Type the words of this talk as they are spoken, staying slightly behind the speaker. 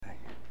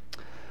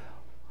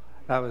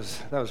That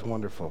was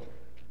wonderful.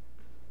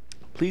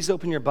 Please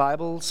open your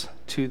Bibles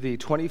to the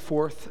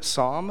 24th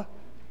Psalm,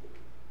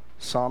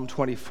 Psalm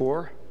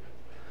 24.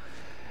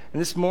 And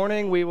this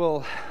morning we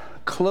will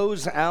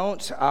close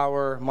out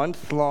our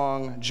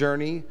month-long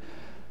journey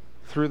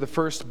through the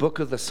first book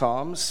of the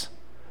Psalms.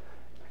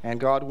 And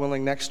God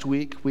willing, next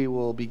week we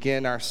will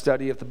begin our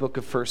study of the book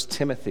of 1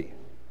 Timothy.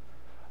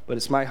 But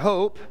it's my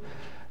hope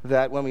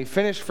that when we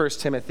finish 1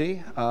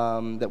 Timothy,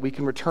 that we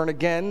can return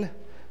again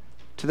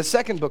to the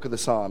second book of the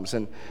Psalms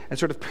and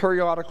sort of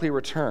periodically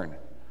return.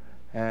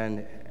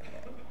 And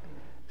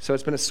so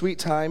it's been a sweet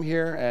time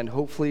here, and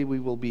hopefully we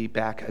will be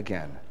back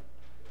again.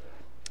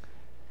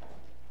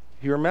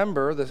 You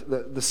remember,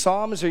 the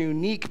Psalms are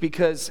unique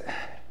because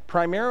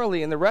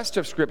primarily in the rest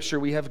of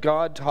Scripture we have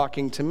God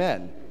talking to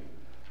men.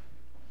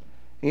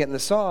 And yet in the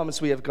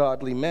Psalms we have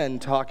godly men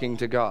talking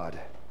to God.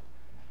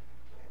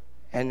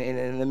 And in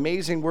an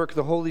amazing work,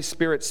 the Holy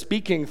Spirit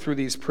speaking through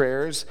these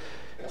prayers,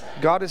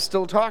 God is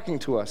still talking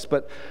to us.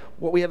 But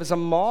what we have is a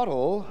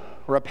model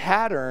or a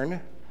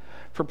pattern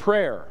for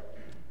prayer,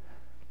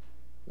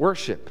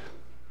 worship,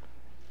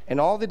 and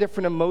all the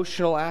different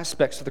emotional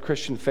aspects of the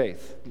Christian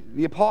faith.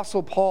 The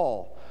Apostle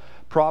Paul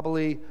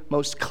probably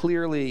most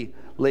clearly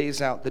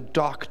lays out the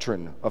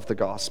doctrine of the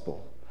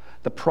gospel,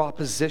 the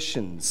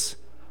propositions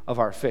of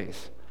our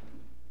faith.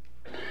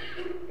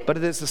 But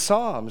it is the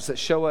Psalms that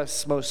show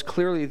us most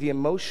clearly the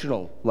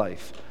emotional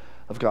life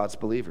of God's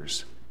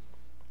believers.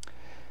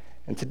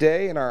 And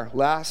today, in our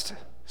last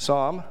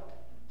psalm,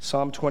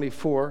 Psalm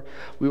 24,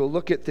 we will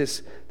look at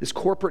this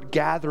corporate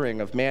gathering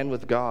of man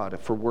with God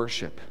for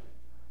worship.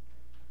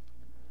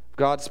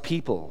 God's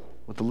people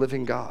with the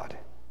living God.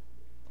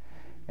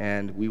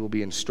 And we will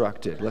be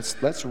instructed.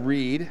 Let's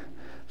read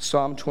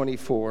Psalm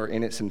 24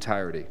 in its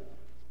entirety.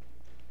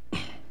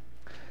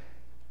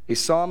 A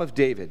psalm of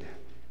David.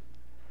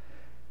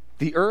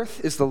 The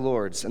earth is the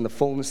Lord's and the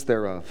fullness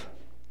thereof,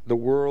 the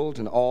world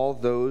and all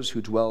those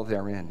who dwell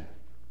therein.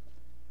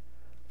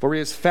 For he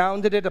has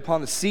founded it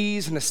upon the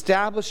seas and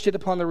established it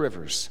upon the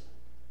rivers.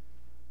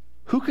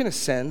 Who can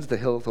ascend the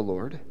hill of the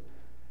Lord?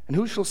 And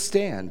who shall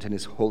stand in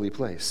his holy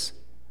place?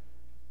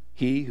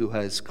 He who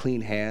has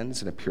clean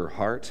hands and a pure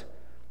heart,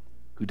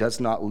 who does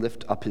not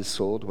lift up his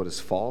soul to what is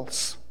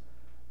false,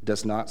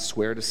 does not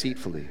swear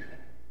deceitfully.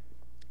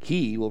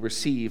 He will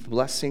receive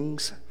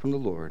blessings from the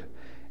Lord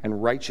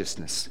and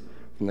righteousness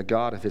from the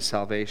God of his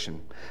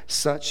salvation.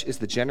 Such is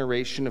the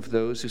generation of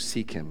those who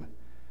seek him,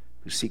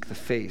 who seek the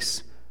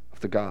face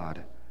the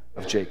God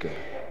of Jacob.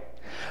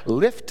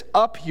 Lift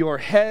up your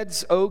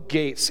heads, O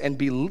gates, and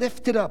be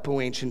lifted up,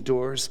 O ancient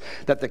doors,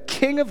 that the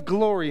King of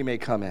glory may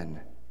come in.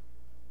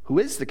 Who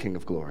is the King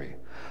of glory?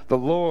 The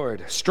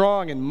Lord,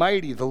 strong and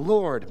mighty, the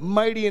Lord,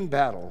 mighty in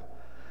battle.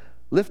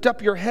 Lift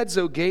up your heads,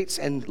 O gates,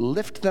 and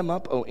lift them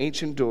up, O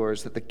ancient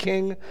doors, that the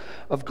King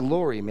of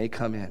glory may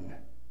come in.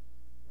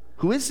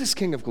 Who is this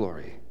King of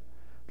glory?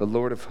 The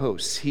Lord of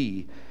hosts.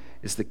 He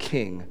is the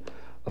King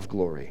of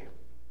glory.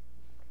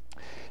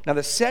 Now,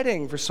 the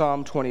setting for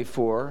Psalm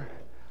 24,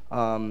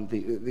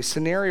 the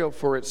scenario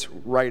for its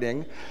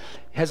writing,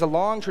 has a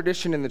long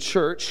tradition in the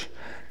church,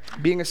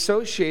 being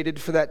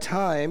associated for that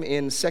time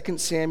in 2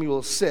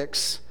 Samuel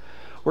 6,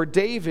 where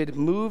David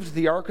moved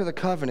the Ark of the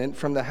Covenant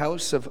from the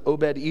house of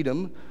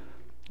Obed-Edom,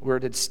 where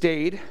it had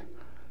stayed,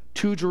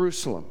 to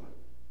Jerusalem.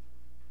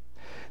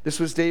 This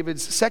was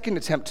David's second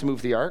attempt to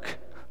move the Ark.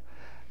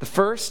 The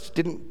first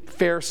didn't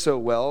fare so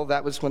well.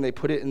 That was when they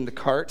put it in the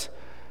cart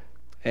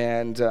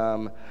and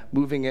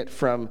moving it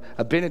from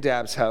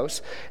Abinadab's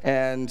house.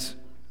 And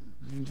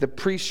the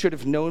priest should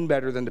have known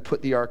better than to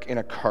put the ark in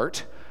a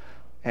cart.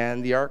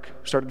 And the ark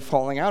started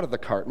falling out of the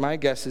cart. My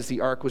guess is the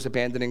ark was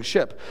abandoning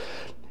ship.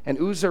 And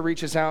Uzzah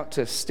reaches out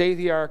to stay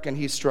the ark, and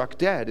he's struck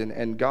dead.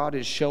 And God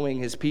is showing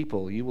his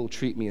people, you will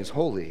treat me as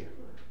holy.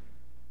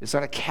 It's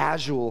not a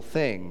casual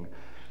thing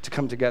to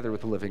come together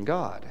with the living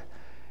God.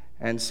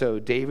 And so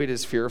David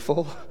is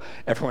fearful.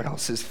 Everyone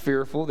else is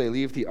fearful. They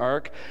leave the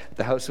ark at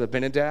the house of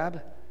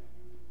Abinadab.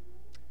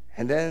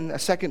 And then a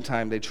second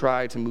time they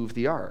try to move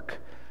the ark.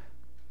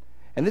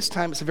 And this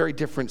time it's a very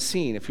different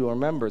scene. If you'll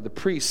remember, the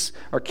priests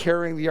are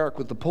carrying the ark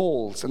with the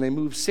poles, and they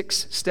move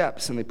 6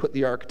 steps, and they put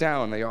the ark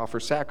down. They offer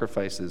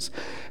sacrifices,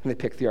 and they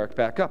pick the ark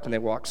back up, and they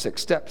walk 6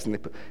 steps.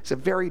 It's a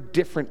very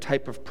different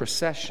type of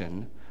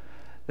procession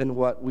than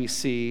what we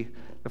see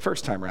the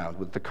first time around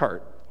with the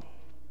cart.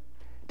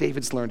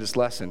 David's learned his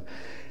lesson.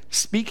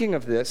 Speaking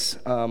of this,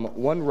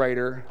 one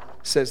writer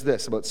says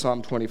this about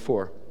Psalm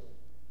 24.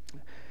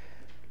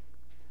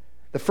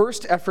 The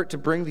first effort to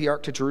bring the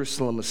ark to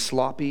Jerusalem was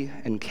sloppy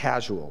and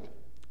casual.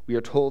 We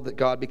are told that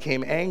God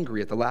became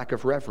angry at the lack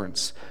of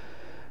reverence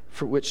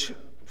for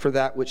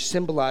that which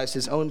symbolized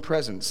his own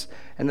presence.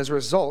 And as a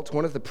result,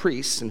 one of the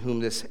priests in whom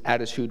this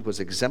attitude was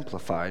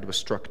exemplified was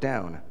struck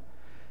down.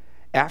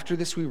 After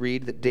this, we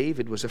read that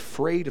David was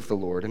afraid of the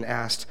Lord and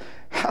asked,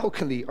 "How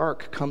can the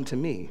ark come to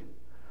me?"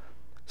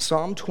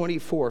 Psalm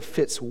 24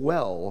 fits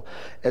well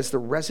as the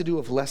residue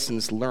of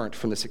lessons learnt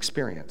from this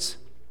experience.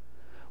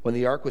 When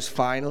the ark was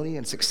finally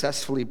and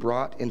successfully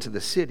brought into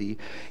the city,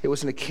 it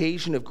was an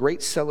occasion of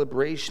great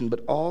celebration,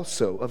 but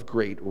also of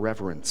great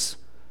reverence.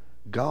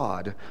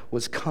 God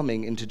was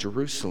coming into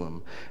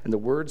Jerusalem, and the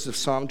words of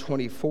Psalm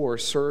 24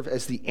 serve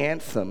as the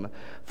anthem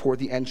for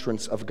the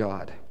entrance of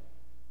God.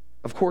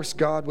 Of course,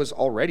 God was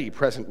already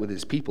present with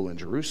his people in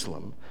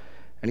Jerusalem,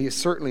 and he is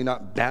certainly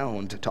not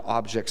bound to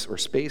objects or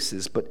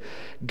spaces, but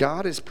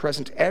God is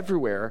present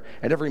everywhere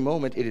at every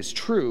moment, it is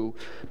true,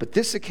 but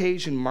this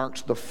occasion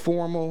marked the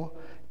formal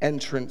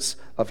entrance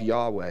of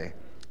Yahweh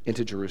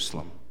into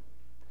Jerusalem.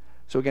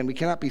 So again, we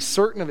cannot be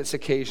certain of its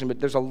occasion, but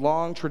there's a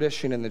long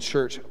tradition in the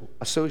church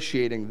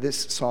associating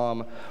this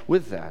psalm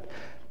with that.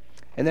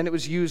 And then it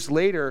was used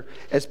later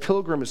as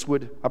pilgrims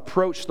would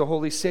approach the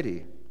holy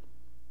city,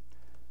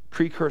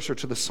 precursor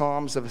to the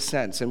Psalms of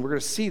Ascents. And we're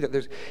going to see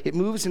that it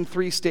moves in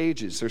three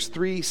stages. There's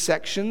three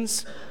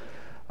sections.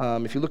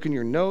 If you look in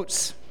your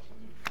notes,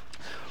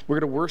 we're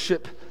going to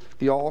worship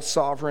the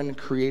all-sovereign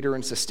creator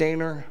and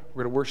sustainer.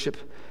 We're going to worship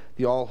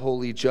the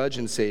all-holy judge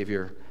and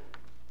savior.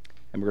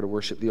 And we're going to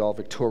worship the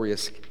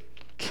all-victorious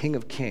King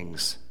of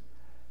Kings.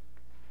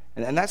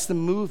 And that's the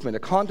movement. A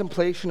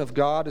contemplation of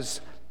God as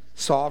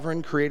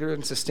sovereign creator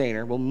and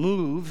sustainer will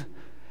move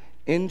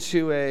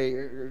into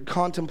a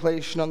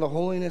contemplation on the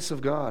holiness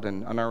of God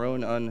and on our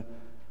own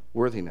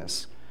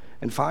unworthiness.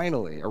 And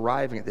finally,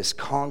 arriving at this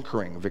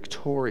conquering,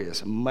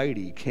 victorious,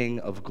 mighty King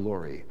of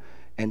glory,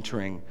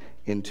 entering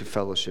into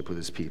fellowship with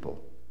his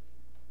people.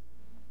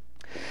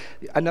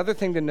 Another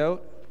thing to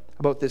note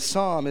about this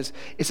psalm is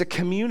it's a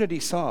community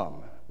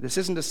psalm. This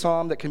isn't a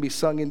psalm that can be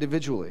sung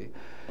individually.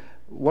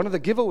 One of the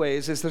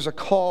giveaways is there's a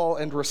call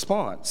and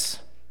response.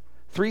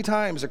 3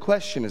 times a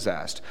question is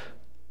asked.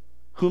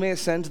 Who may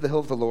ascend to the hill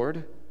of the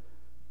Lord?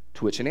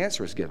 To which an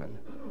answer is given.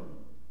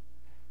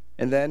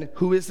 And then,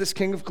 who is this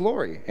King of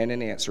glory? And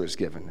an answer is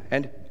given.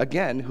 And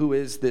again, who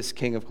is this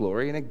King of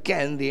glory? And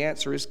again, the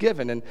answer is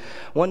given. And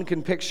one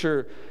can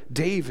picture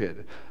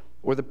David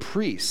or the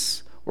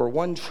priests or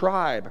one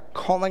tribe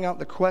calling out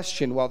the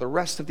question while the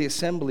rest of the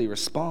assembly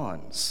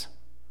responds.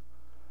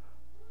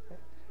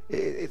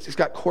 It's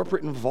got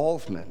corporate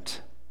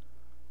involvement.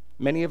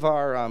 Many of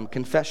our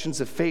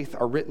confessions of faith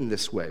are written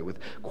this way, with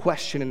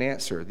question and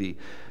answer.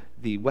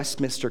 The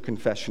Westminster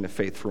Confession of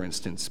Faith, for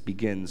instance,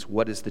 begins,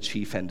 "What is the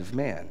chief end of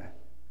man?"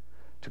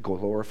 To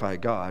glorify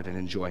God and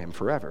enjoy him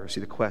forever.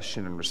 See the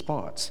question and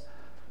response.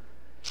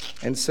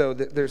 And so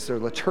there's a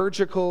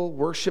liturgical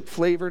worship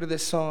flavor to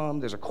this psalm.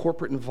 There's a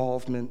corporate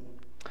involvement.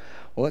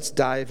 Well, let's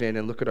dive in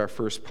and look at our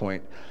first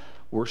point,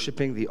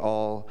 worshiping the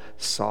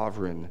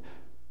all-sovereign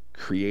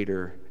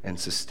creator and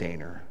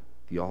sustainer.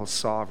 The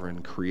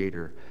all-sovereign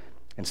creator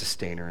and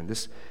sustainer. And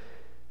this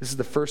is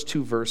the first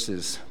 2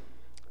 verses.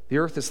 The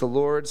earth is the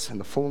Lord's and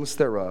the fullness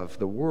thereof,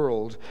 the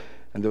world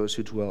and those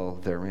who dwell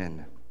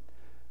therein.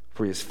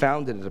 For he has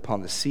founded it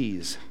upon the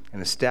seas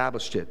and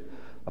established it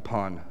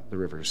upon the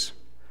rivers.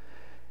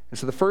 And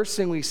so the first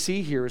thing we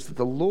see here is that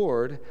the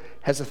Lord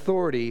has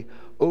authority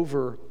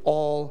over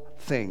all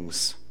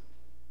things.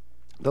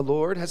 The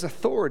Lord has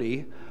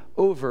authority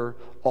over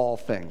all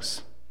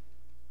things.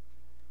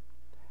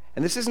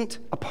 And this isn't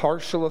a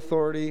partial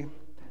authority.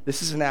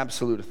 This is an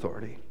absolute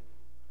authority.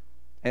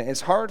 And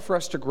it's hard for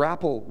us to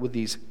grapple with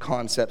these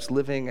concepts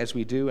living as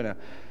we do in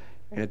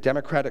a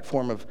democratic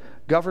form of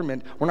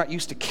government. We're not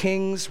used to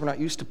kings. We're not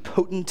used to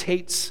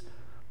potentates,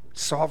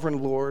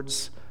 sovereign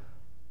lords.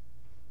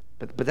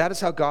 But that is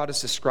how God is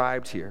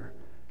described here.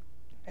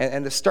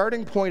 And the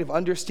starting point of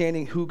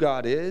understanding who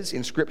God is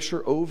in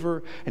Scripture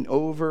over and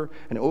over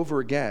and over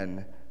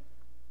again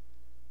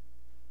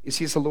is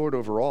he's the Lord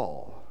over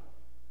all.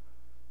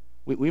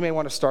 We may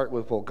want to start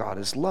with, well, God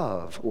is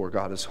love or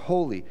God is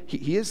holy.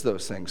 He is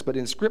those things. But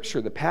in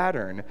Scripture, the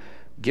pattern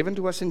given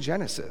to us in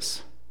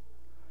Genesis,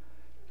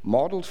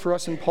 modeled for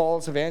us in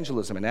Paul's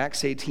evangelism in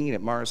Acts 18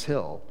 at Mars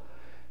Hill,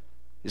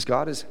 is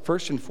God is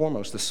first and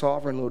foremost the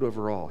sovereign Lord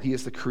over all. He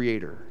is the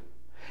creator.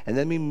 And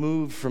then we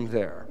move from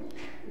there.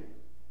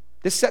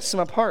 This sets him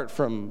apart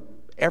from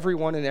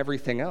everyone and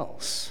everything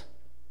else.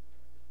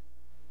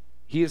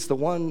 He is the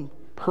one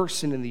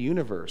person in the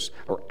universe,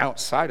 or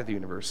outside of the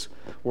universe,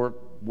 where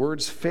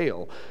words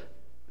fail,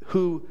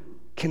 who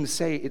can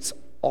say, it's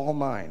all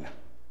mine.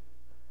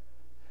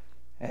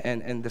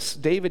 And this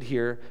David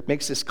here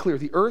makes this clear.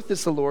 The earth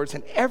is the Lord's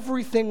and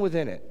everything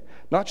within it.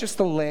 Not just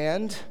the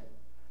land,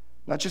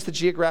 not just the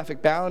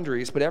geographic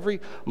boundaries, but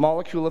every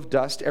molecule of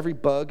dust, every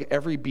bug,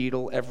 every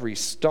beetle, every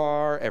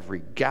star,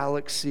 every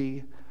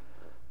galaxy,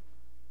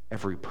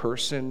 every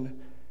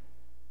person,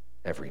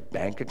 every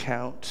bank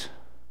account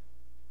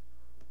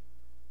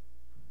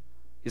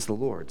is the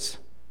Lord's.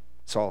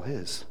 It's all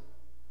his.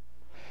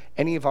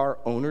 Any of our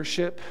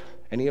ownership,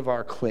 any of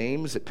our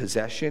claims at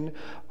possession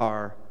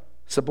are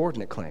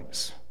subordinate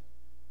claims.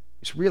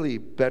 It's really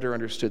better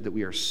understood that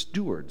we are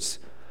stewards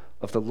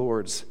of the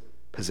Lord's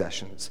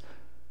possessions.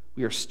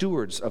 We are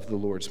stewards of the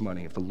Lord's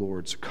money, of the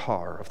Lord's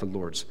car, of the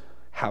Lord's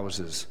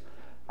houses.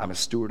 I'm a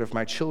steward of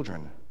my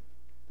children.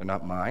 They're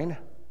not mine,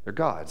 they're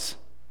God's.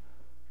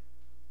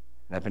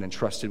 And I've been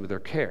entrusted with their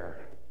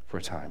care for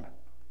a time.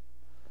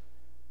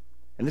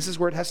 And this is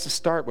where it has to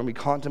start when we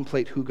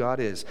contemplate who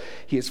God is.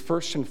 He is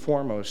first and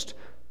foremost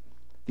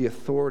the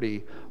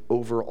authority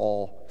over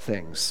all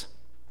things.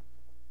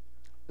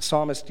 The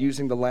psalmist,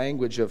 using the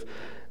language of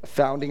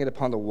founding it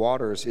upon the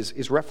waters,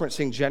 is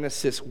referencing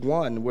Genesis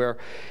 1, where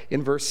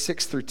in verse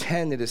 6 through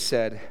 10 it is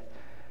said,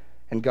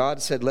 "And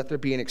God said, let there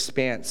be an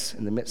expanse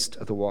in the midst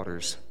of the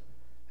waters,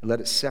 and let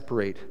it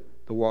separate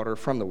the water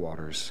from the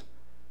waters.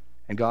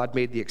 And God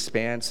made the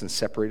expanse and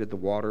separated the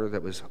water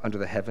that was under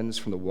the heavens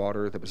from the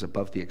water that was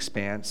above the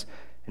expanse,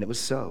 and it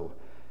was so.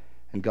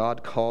 And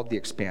God called the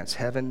expanse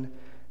heaven.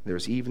 There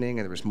was evening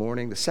and there was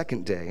morning the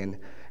second day. And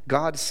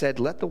God said,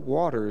 let the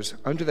waters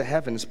under the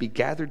heavens be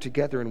gathered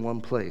together in one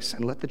place,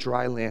 and let the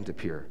dry land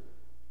appear.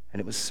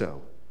 And it was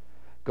so.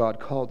 God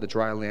called the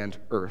dry land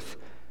earth,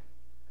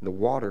 and the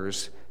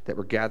waters that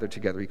were gathered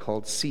together he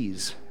called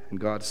seas. And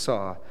God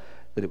saw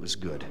that it was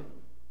good."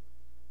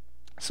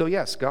 So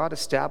yes, God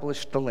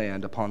established the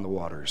land upon the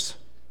waters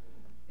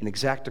in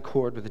exact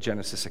accord with the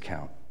Genesis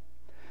account.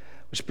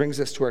 Which brings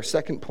us to our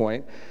second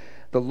point.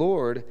 The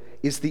Lord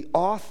is the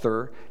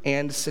author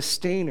and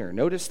sustainer.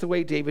 Notice the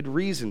way David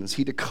reasons.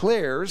 He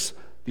declares,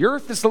 the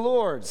earth is the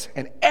Lord's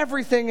and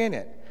everything in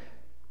it.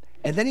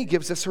 And then he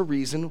gives us a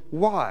reason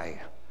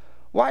why.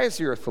 Why is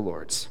the earth the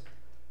Lord's?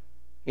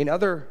 In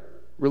other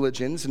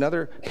religions and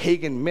other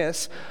pagan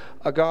myths,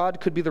 a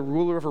god could be the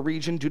ruler of a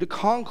region due to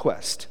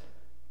conquest.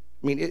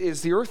 I mean,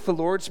 is the earth the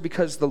Lord's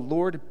because the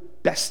Lord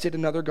bested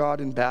another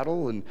god in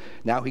battle and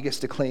now he gets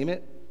to claim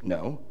it?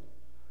 No.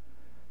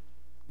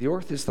 The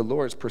earth is the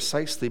Lord's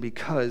precisely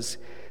because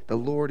the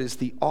Lord is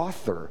the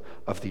author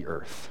of the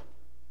earth,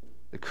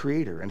 the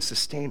creator and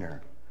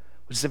sustainer,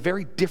 which is a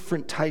very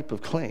different type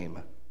of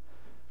claim.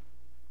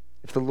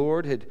 If the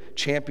Lord had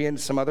championed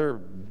some other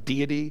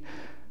deity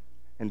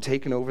and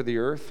taken over the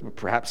earth,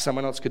 perhaps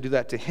someone else could do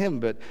that to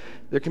him, but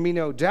there can be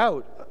no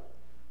doubt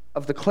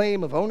of the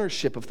claim of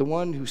ownership of the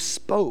one who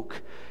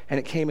spoke and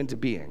it came into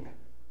being.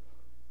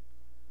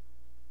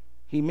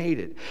 He made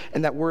it.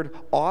 And that word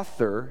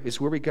author is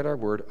where we get our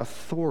word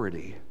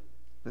authority.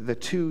 The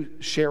two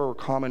share a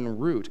common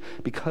root.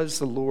 Because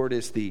the Lord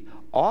is the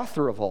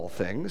author of all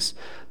things,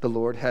 the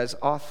Lord has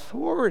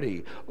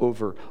authority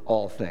over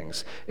all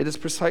things. It is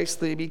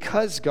precisely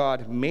because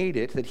God made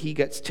it that he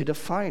gets to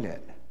define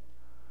it,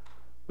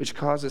 which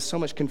causes so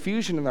much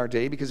confusion in our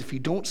day, because if you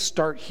don't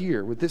start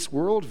here with this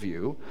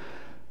worldview,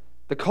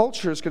 the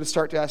culture is going to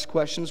start to ask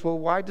questions, well,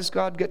 why does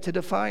God get to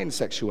define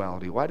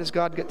sexuality? Why does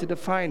God get to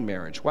define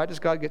marriage? Why does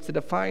God get to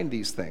define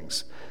these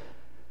things?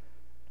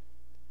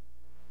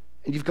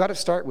 And you've got to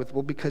start with,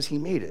 well, because he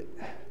made it.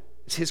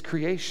 It's his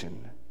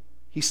creation.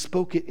 He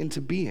spoke it into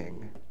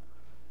being.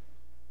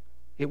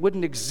 It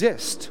wouldn't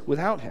exist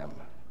without him.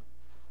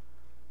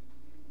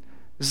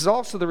 This is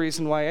also the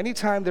reason why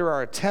anytime there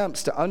are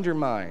attempts to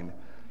undermine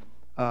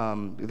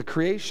the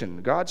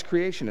creation, God's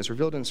creation as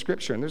revealed in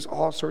Scripture, and there's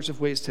all sorts of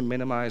ways to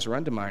minimize or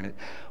undermine it,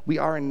 we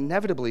are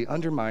inevitably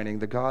undermining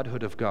the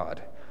godhood of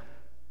God.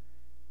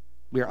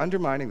 We are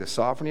undermining the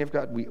sovereignty of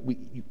God.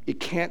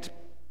 It can't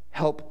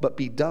help but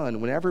be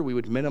done whenever we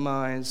would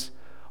minimize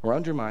or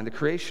undermine the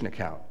creation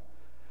account.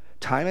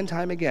 Time and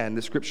time again,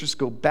 the Scriptures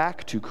go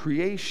back to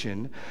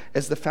creation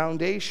as the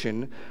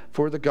foundation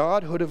for the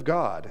godhood of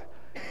God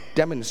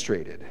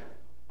demonstrated.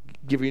 I'll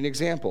give you an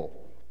example.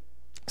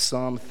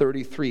 Psalm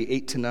 33,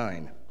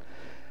 8-9.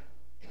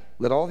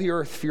 Let all the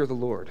earth fear the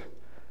Lord.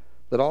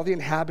 Let all the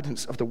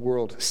inhabitants of the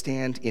world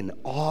stand in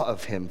awe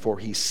of him, for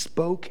he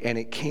spoke and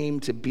it came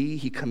to be.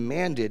 He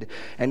commanded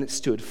and it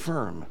stood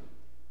firm.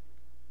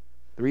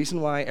 The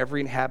reason why every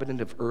inhabitant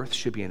of earth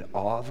should be in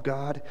awe of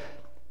God,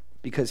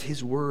 because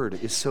his word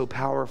is so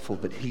powerful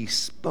that he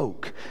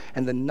spoke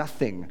and the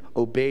nothing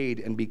obeyed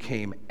and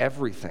became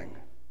everything.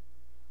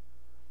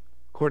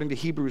 According to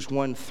Hebrews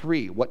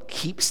 1:3, what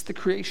keeps the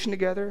creation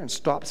together and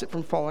stops it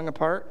from falling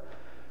apart?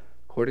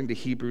 According to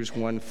Hebrews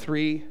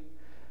 1:3,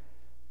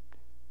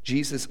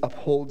 Jesus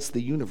upholds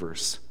the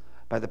universe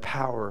by the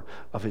power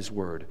of his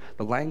word.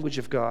 The language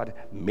of God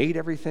made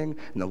everything,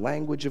 and the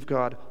language of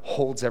God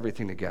holds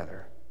everything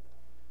together.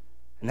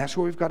 And that's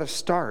where we've got to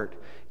start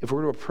if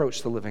we're to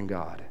approach the living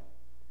God.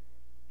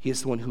 He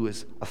is the one who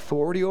has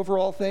authority over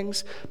all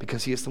things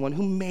because he is the one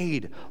who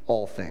made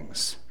all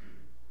things.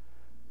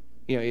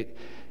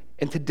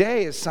 And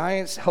today, as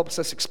science helps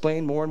us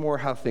explain more and more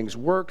how things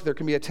work, there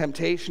can be a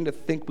temptation to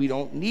think we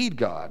don't need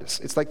God.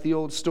 It's like the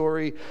old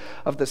story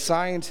of the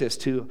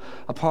scientist who,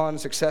 upon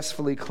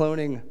successfully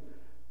cloning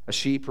a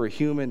sheep or a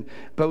human,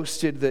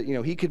 boasted that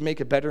he could make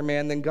a better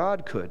man than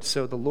God could.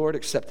 So the Lord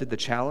accepted the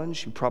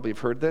challenge. You probably have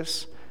heard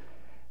this.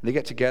 They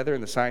get together,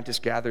 and the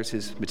scientist gathers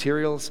his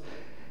materials,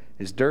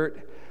 his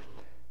dirt,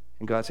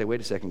 and God say,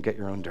 "Wait a second, get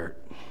your own dirt."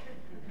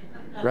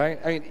 Right?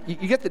 I mean,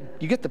 you get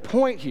the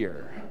point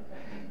here.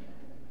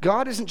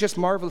 God isn't just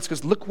marvelous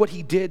because look what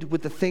he did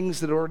with the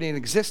things that are already in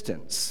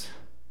existence.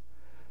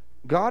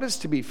 God is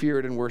to be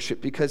feared and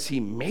worshiped because he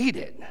made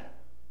it.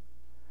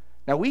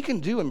 Now, we can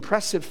do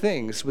impressive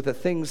things with the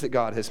things that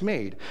God has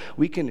made.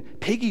 We can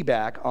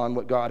piggyback on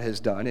what God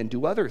has done and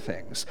do other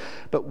things.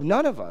 But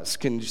none of us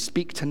can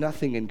speak to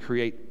nothing and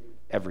create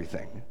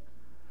everything.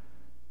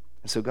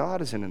 And so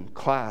God is in a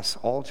class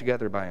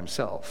altogether by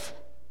himself.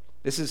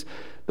 This is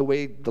the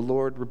way the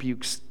Lord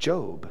rebukes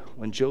Job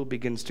when Job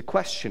begins to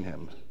question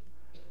him.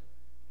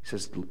 He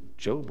says,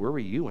 Job, where were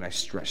you when I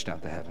stretched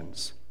out the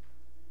heavens?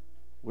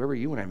 Where were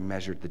you when I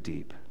measured the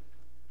deep?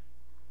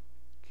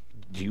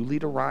 Do you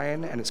lead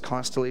Orion and its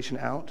constellation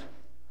out?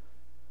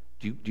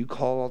 Do you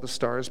call all the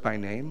stars by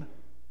name?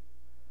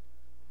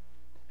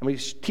 And what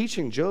he's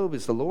teaching Job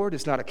is the Lord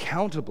is not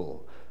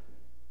accountable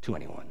to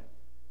anyone,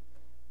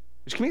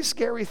 which can be a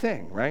scary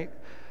thing, right?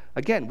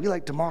 Again, we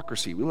like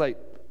democracy. We like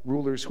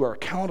rulers who are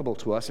accountable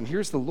to us. And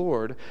here's the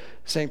Lord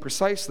saying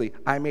precisely,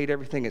 I made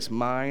everything, it's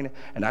mine,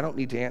 and I don't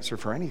need to answer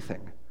for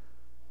anything.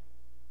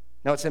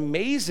 Now, it's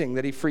amazing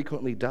that he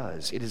frequently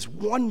does. It is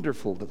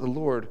wonderful that the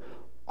Lord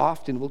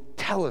often will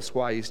tell us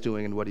why he's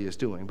doing and what he is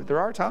doing. But there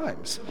are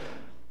times,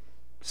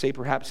 say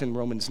perhaps in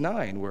Romans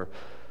 9, where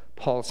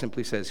Paul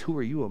simply says, who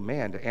are you, a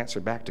man, to answer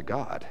back to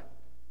God?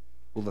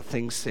 Will the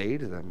things say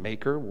to the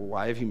maker, well,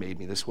 why have you made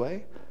me this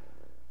way?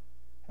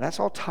 And that's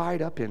all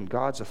tied up in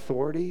God's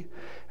authority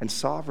and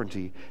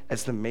sovereignty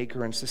as the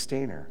maker and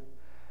sustainer.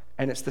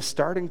 And it's the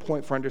starting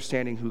point for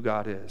understanding who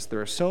God is.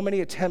 There are so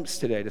many attempts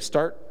today to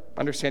start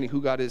understanding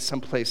who God is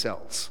someplace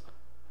else.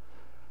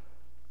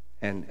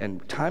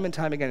 And time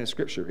again in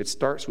Scripture, it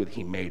starts with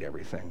he made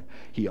everything.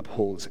 He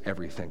upholds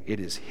everything. It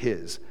is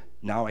his.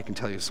 Now I can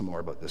tell you some more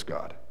about this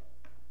God.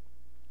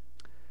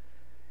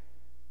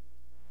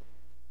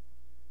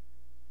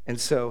 And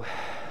so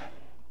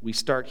we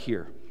start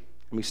here,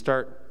 and we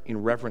start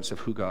in reverence of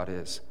who God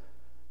is.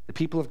 The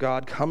people of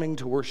God coming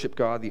to worship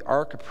God, the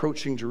ark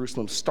approaching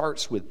Jerusalem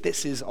starts with,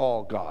 this is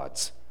all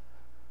God's.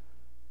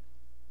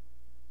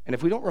 And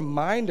if we don't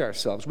remind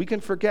ourselves, we can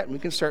forget, and we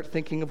can start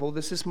thinking of, oh,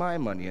 this is my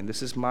money, and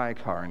this is my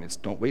car, and it's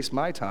don't waste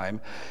my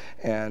time,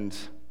 and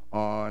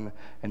on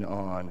and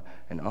on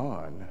and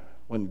on.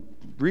 When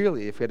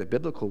really, if we had a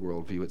biblical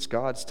worldview, it's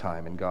God's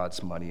time and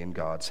God's money and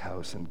God's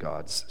house and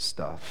God's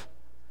stuff.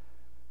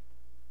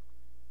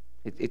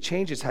 It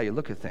changes how you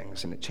look at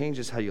things, and it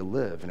changes how you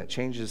live, and it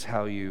changes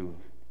how you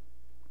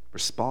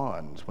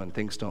respond when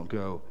things don't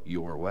go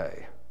your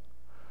way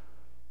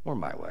or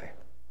my way.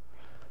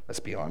 Let's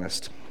be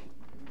honest.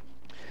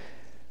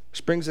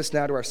 Which brings us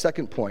now to our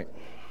second point.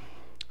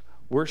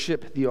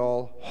 Worship the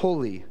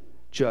all-holy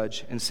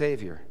Judge and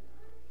Savior.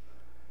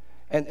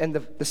 And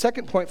the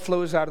second point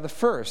flows out of the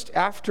first.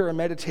 After a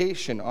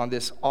meditation on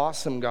this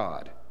awesome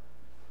God,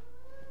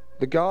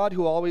 the God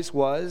who always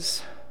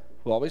was,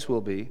 who always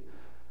will be,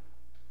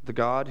 the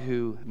God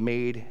who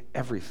made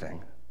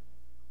everything.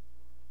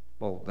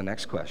 Well, the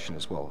next question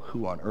is, well,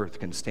 who on earth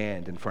can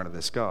stand in front of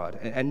this God?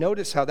 And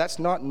notice how that's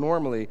not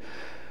normally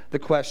the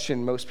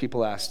question most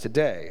people ask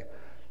today.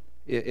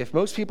 If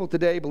most people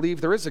today believe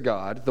there is a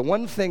God, the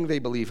one thing they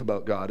believe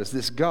about God is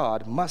this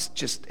God must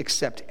just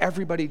accept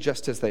everybody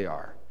just as they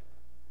are.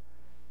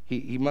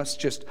 He must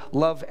just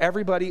love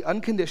everybody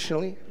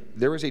unconditionally.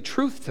 There is a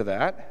truth to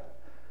that.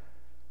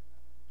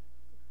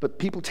 But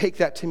people take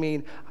that to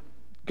mean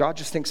God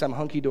just thinks I'm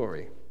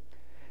hunky-dory.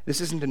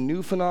 This isn't a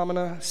new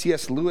phenomena.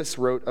 C.S. Lewis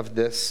wrote of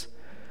this.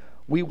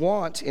 We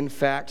want, in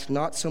fact,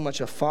 not so much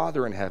a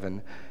father in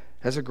heaven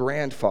as a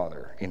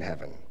grandfather in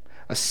heaven,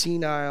 a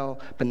senile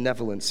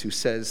benevolence who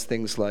says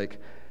things like,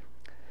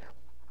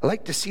 I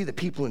like to see the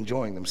people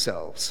enjoying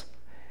themselves,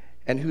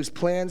 and whose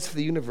plans for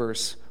the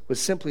universe was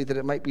simply that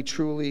it might be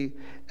truly,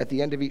 at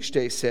the end of each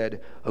day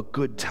said, a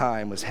good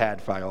time was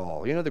had by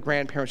all. You know, the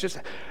grandparents just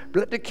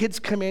let the kids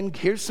come in,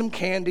 here's some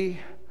candy,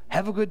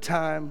 have a good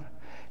time.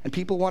 And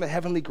people want a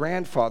heavenly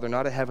grandfather,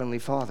 not a heavenly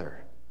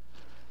father.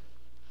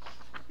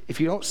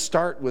 If you don't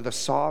start with a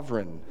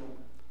sovereign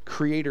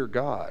creator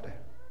God,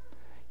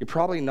 you're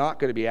probably not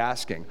going to be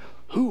asking,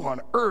 who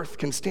on earth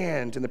can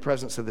stand in the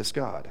presence of this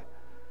God?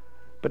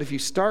 But if you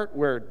start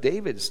where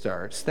David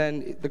starts,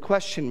 then the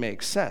question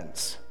makes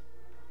sense.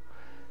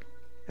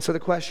 So the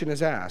question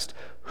is asked,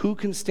 who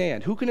can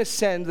stand? Who can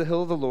ascend the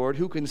hill of the Lord?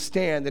 Who can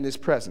stand in his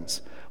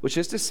presence? Which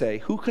is to say,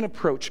 who can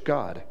approach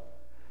God?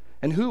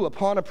 And who,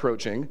 upon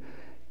approaching,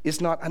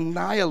 is not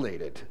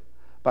annihilated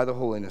by the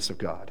holiness of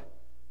God?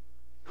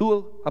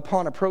 Who,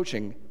 upon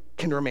approaching,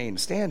 can remain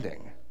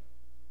standing?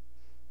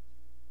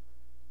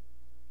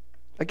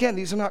 Again,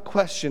 these are not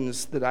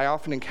questions that I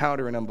often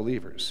encounter in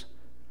unbelievers.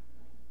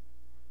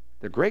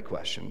 They're great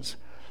questions,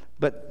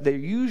 but they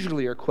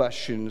usually are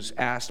questions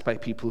asked by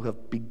people who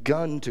have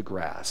begun to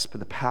grasp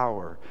the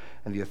power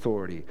and the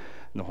authority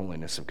and the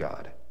holiness of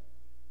God.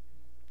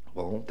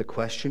 Well, the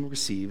question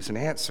receives an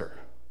answer.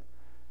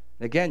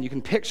 Again, you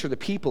can picture the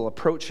people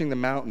approaching the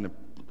mountain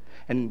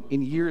and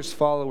in years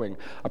following,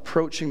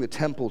 approaching the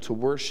temple to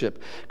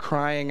worship,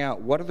 crying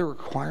out, what are the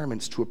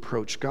requirements to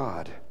approach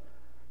God?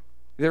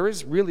 There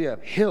is really a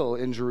hill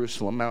in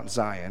Jerusalem, Mount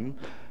Zion,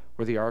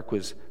 where the ark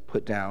was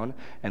put down,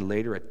 and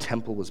later a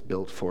temple was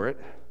built for it.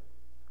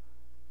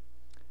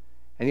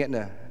 And yet, in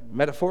a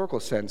metaphorical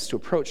sense, to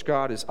approach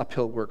God is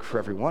uphill work for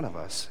every one of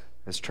us,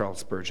 as Charles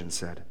Spurgeon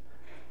said.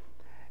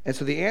 And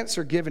so the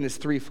answer given is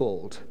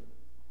threefold.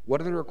 What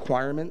are the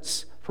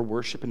requirements for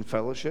worship and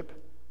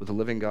fellowship with the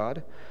living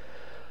God?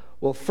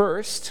 Well,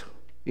 first,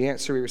 the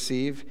answer we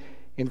receive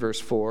in verse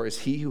 4 is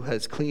he who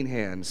has clean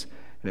hands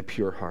and a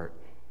pure heart.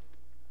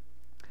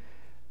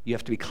 You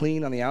have to be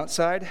clean on the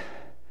outside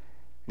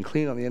and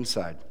clean on the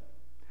inside.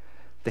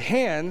 The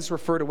hands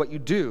refer to what you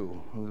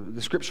do.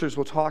 The scriptures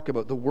will talk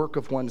about the work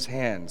of one's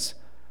hands.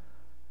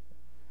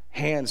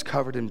 Hands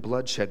covered in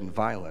bloodshed and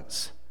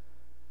violence.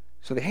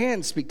 So the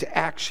hands speak to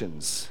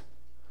actions.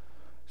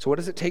 So what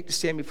does it take to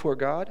stand before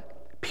God?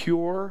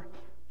 Pure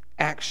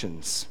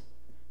actions.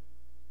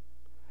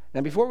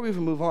 Now before we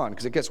even move on,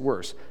 because it gets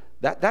worse,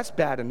 that's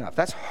bad enough.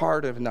 That's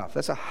hard enough.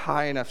 That's a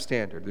high enough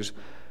standard. There's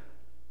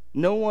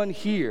no one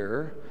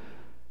here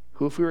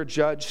who, if we were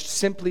judged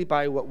simply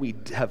by what we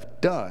have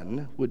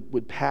done,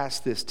 would pass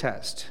this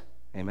test.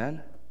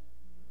 Amen?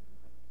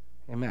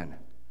 Amen.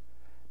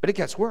 But it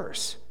gets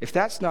worse. If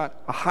that's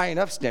not a high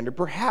enough standard,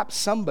 perhaps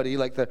somebody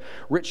like the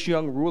rich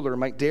young ruler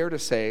might dare to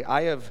say,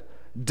 I have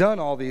done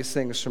all these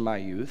things from my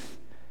youth.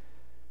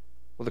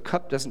 Well, the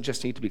cup doesn't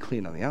just need to be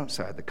clean on the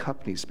outside. The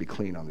cup needs to be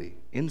clean on the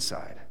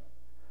inside.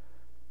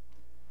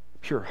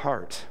 Pure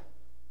heart.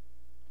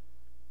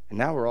 And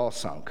now we're all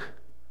sunk.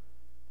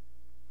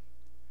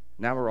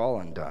 Now we're all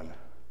undone,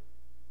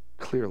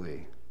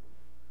 clearly.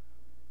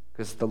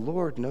 Because the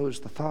Lord knows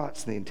the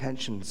thoughts and the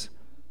intentions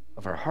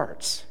of our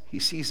hearts. He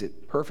sees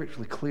it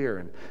perfectly clear.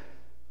 And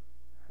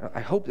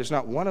I hope there's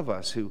not one of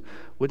us who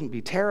wouldn't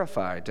be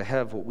terrified to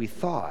have what we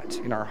thought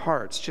in our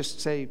hearts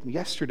just say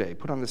yesterday,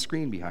 put on the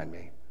screen behind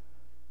me.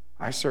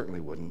 I certainly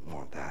wouldn't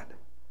want that.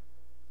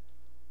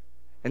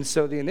 And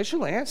so the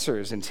initial answer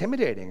is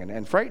intimidating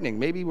and frightening.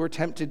 Maybe we're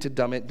tempted to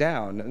dumb it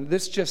down.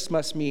 This just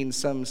must mean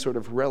some sort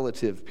of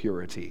relative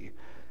purity.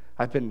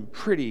 I've been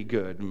pretty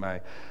good.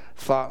 My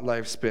thought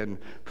life's been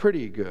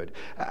pretty good.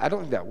 I don't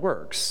think that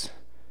works.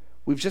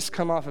 We've just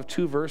come off of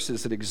 2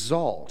 verses that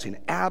exalt in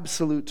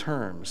absolute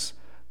terms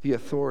the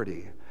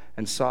authority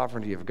and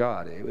sovereignty of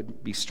God. It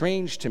would be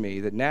strange to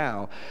me that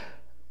now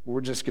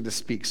we're just going to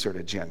speak sort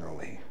of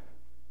generally.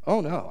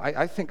 Oh no,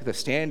 I think the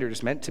standard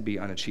is meant to be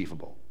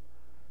unachievable.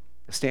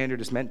 The standard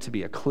is meant to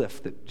be a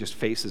cliff that just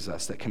faces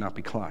us that cannot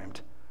be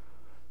climbed.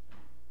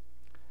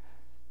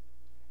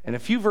 And a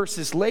few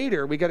verses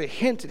later, we got a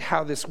hint at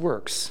how this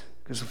works.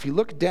 Because if you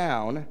look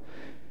down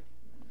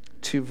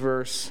to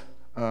verse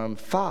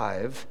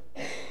 5,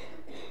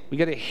 we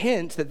get a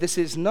hint that this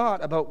is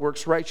not about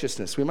works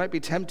righteousness. We might be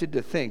tempted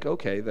to think,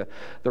 okay,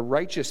 the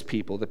righteous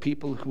people, the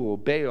people who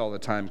obey all the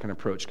time can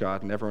approach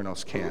God and everyone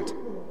else can't.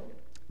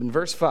 In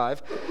verse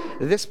 5,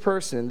 this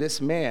person, this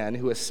man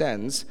who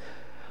ascends,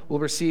 will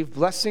receive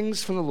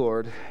blessings from the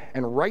Lord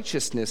and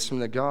righteousness from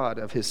the God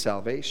of his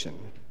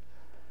salvation,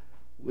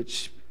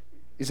 which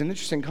is an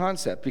interesting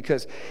concept,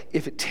 because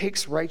if it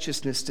takes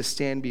righteousness to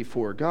stand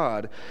before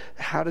God,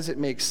 how does it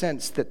make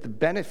sense that the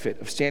benefit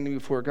of standing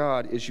before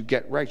God is you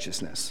get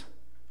righteousness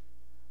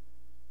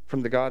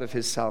from the God of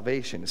his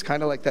salvation? It's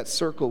kind of like that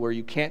circle where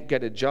you can't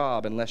get a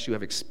job unless you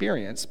have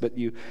experience, but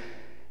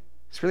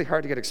it's really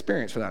hard to get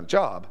experience without a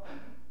job.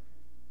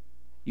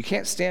 You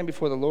can't stand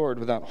before the Lord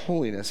without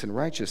holiness and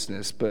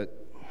righteousness,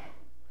 but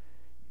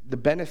the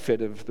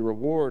benefit of the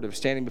reward of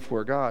standing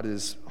before God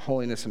is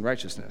holiness and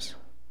righteousness.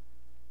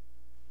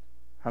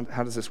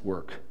 How does this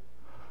work?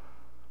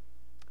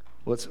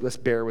 Let's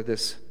bear with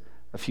this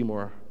a few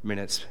more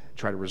minutes,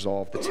 try to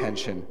resolve the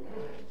tension.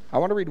 I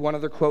want to read one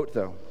other quote,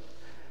 though.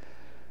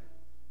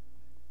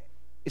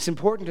 It's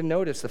important to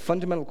notice the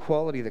fundamental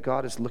quality that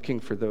God is looking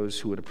for those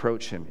who would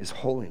approach him is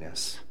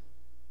holiness.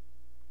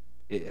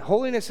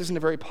 Holiness isn't a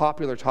very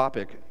popular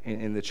topic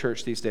in the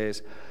church these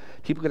days.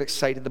 People get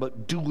excited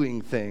about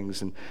doing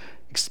things and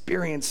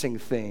experiencing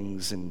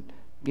things and,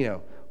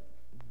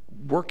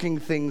 working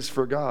things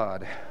for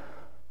God.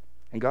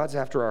 And God's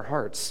after our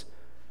hearts.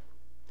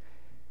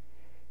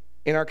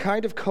 In our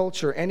kind of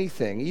culture,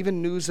 anything,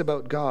 even news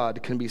about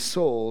God, can be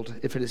sold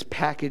if it is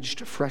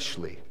packaged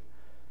freshly.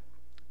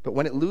 But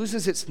when it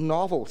loses its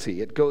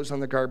novelty, it goes on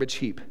the garbage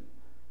heap.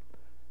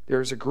 There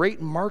is a great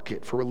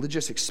market for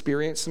religious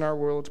experience in our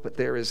world, but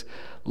there is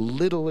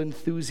little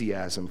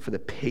enthusiasm for the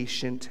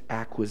patient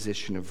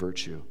acquisition of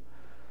virtue,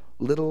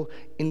 little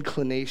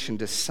inclination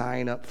to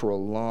sign up for a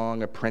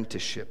long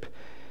apprenticeship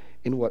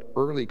in what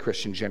early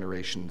Christian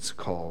generations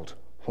called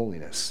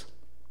holiness.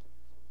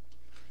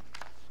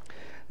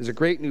 There's a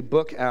great new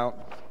book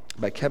out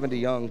by Kevin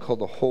DeYoung called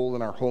The Hole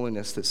in Our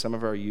Holiness that some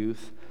of our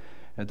youth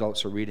and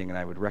adults are reading, and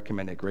I would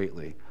recommend it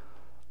greatly.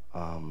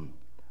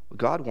 What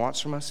God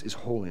wants from us is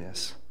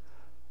holiness.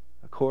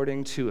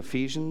 According to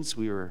Ephesians,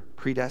 we were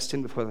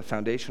predestined before the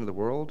foundation of the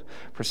world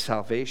for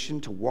salvation,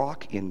 to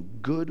walk in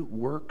good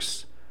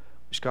works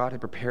which God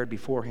had prepared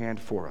beforehand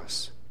for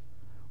us.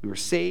 We were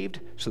saved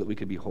so that we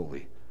could be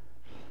holy.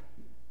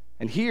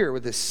 And here,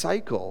 with this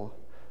cycle,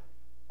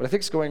 what I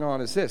think is going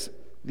on is this.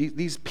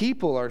 These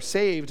people are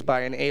saved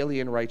by an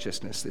alien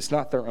righteousness. It's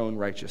not their own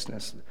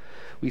righteousness.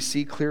 We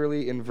see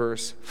clearly in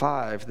verse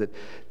 5 that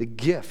the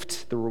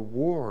gift, the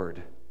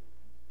reward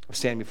of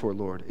standing before the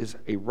Lord is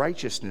a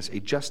righteousness, a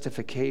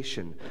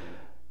justification.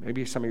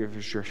 Maybe some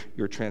of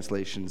your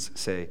translations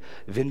say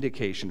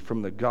vindication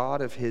from the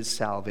God of his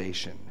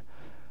salvation.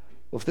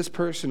 Well, if this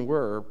person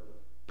were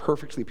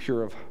perfectly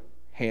pure of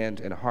hand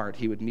and heart,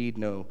 he would need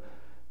no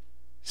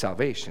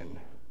salvation.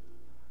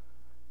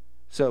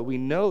 So we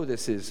know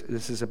this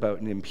is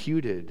about an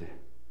imputed,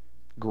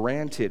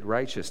 granted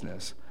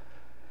righteousness,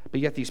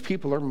 but yet these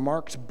people are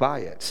marked by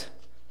it.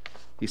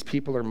 These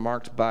people are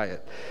marked by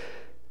it.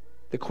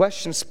 The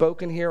questions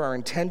spoken here are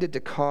intended to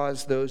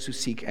cause those who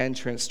seek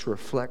entrance to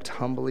reflect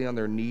humbly on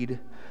their need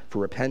for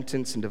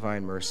repentance and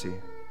divine mercy.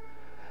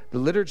 The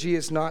liturgy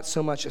is not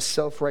so much a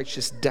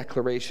self-righteous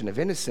declaration of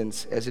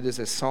innocence as it is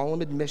a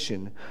solemn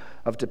admission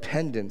of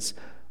dependence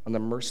on the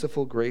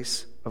merciful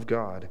grace of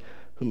God,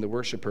 whom the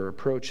worshiper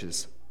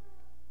approaches.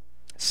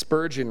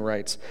 Spurgeon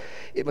writes,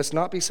 "It must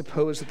not be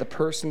supposed that the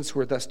persons who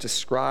are thus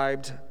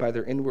described by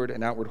their inward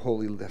and outward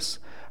holiness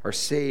are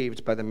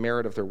saved by the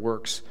merit of their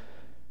works,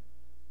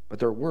 but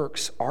their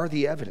works are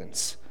the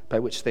evidence by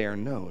which they are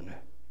known."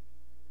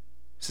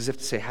 It's as if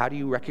to say, how do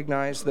you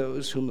recognize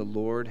those whom the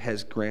Lord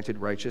has granted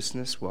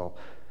righteousness? Well,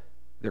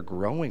 they're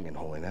growing in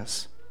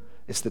holiness.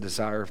 It's the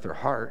desire of their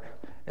heart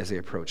as they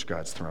approach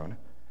God's throne.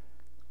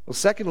 Well,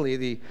 secondly,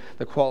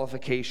 the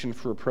qualification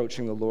for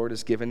approaching the Lord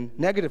is given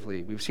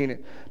negatively. We've seen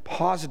it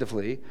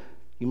positively.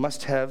 You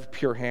must have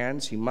pure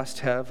hands. You must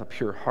have a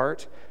pure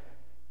heart.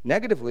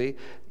 Negatively,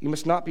 you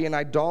must not be an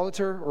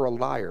idolater or a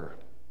liar.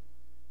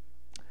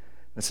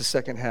 That's the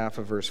second half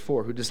of verse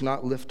 4. Who does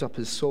not lift up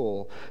his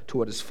soul to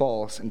what is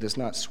false and does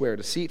not swear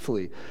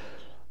deceitfully.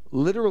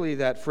 Literally,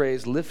 that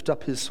phrase, lift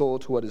up his soul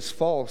to what is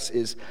false,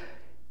 is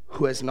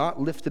who has not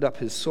lifted up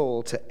his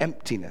soul to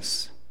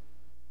emptiness.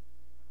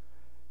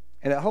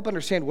 And to help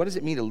understand, what does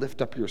it mean to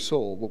lift up your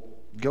soul? Well,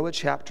 go a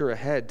chapter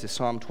ahead to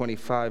Psalm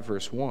 25,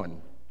 verse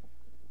 1.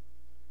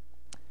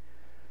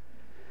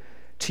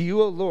 To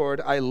you, O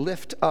Lord, I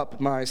lift up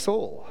my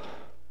soul.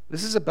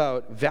 This is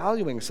about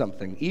valuing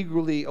something,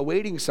 eagerly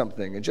awaiting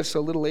something. And just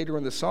a little later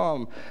in the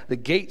psalm, the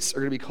gates are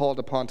going to be called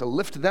upon to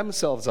lift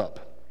themselves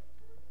up.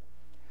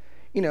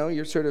 You know,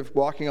 you're sort of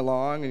walking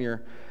along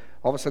and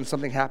all of a sudden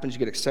something happens you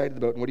get excited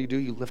about. And what do?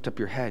 You lift up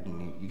your head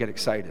and you get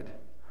excited.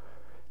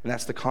 And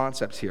that's the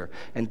concept here.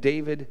 And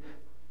David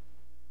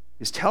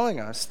is telling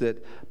us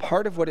that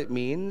part of what it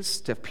means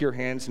to have pure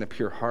hands and a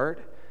pure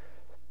heart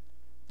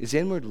is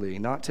inwardly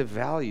not to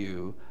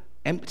value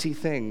empty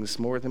things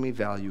more than we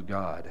value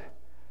God.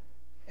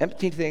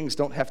 Empty things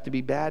don't have to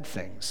be bad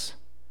things.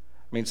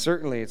 I mean,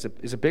 certainly it's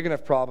a big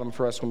enough problem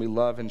for us when we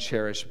love and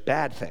cherish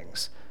bad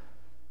things.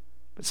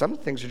 But some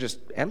things are just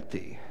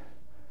empty.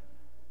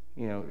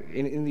 You know,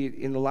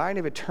 in the line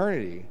of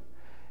eternity,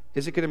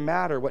 is it going to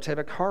matter what type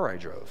of car I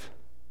drove?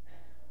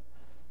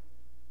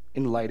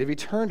 In light of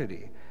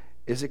eternity,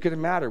 is it going to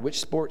matter which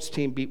sports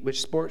team beat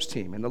which sports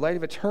team? In the light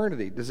of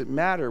eternity, does it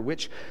matter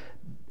which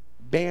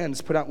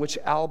bands put out which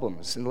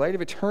albums? In the light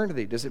of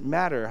eternity, does it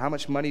matter how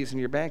much money is in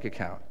your bank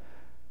account?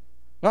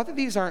 Not that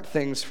these aren't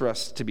things for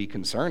us to be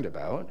concerned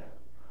about.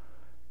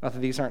 Not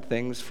that these aren't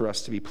things for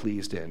us to be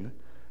pleased in.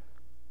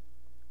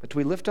 But do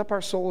we lift up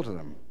our soul to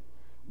them?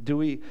 Do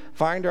we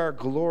find our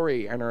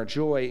glory and our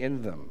joy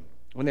in them?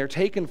 When they're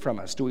taken from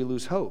us, do we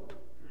lose hope?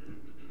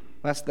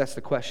 That's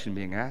the question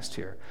being asked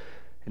here.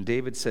 And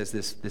David says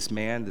this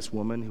man, this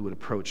woman who would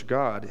approach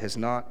God has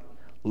not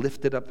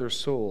lifted up their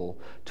soul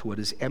to what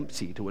is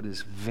empty, to what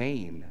is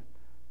vain,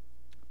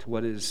 to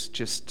what is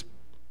just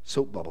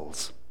soap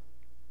bubbles.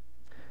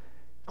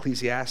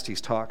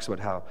 Ecclesiastes talks about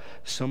how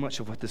so much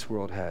of what this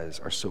world has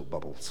are soap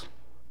bubbles.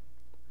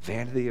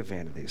 Vanity of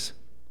vanities.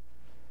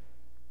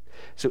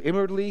 So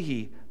inwardly,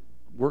 he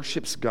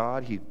worships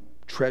God, he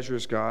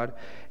treasures God,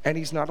 and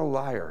he's not a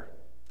liar.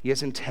 He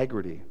has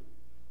integrity.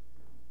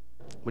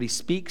 What he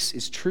speaks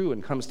is true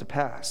and comes to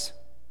pass.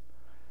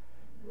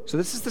 So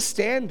this is the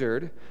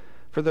standard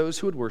for those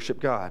who would worship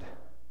God.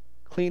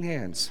 Clean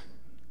hands,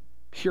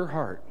 pure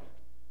heart,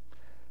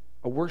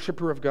 a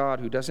worshiper of God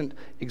who doesn't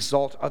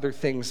exalt other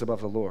things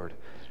above the Lord,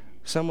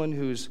 someone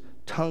whose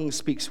tongue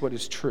speaks what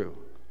is true.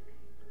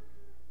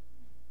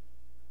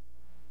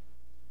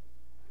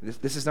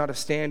 This is not a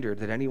standard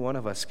that any one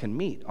of us can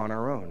meet on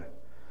our own.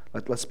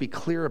 Let's be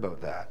clear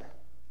about that.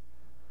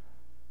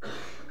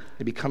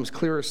 It becomes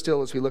clearer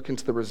still as we look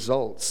into the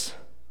results.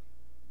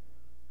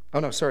 Oh,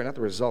 no, sorry, not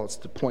the results.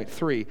 To point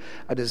 3,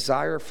 a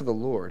desire for the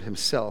Lord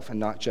himself and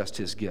not just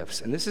his gifts.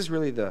 And this is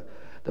really the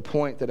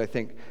point that I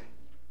think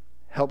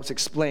helps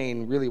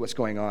explain really what's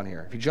going on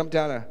here. If you jump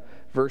down to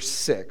verse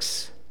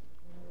 6,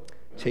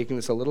 taking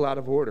this a little out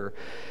of order,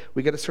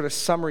 we get a sort of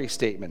summary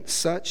statement.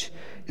 Such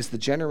is the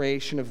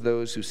generation of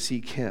those who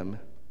seek him,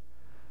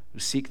 who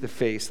seek the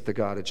face of the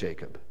God of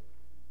Jacob.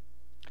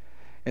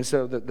 And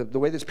so the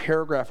way this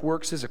paragraph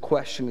works is a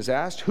question is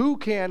asked, who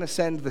can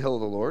ascend the hill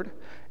of the Lord?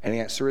 And the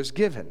answer is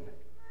given.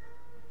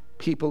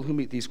 People who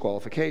meet these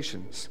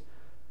qualifications.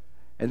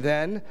 And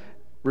then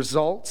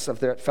results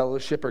of that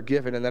fellowship are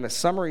given, and then a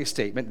summary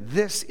statement.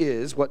 This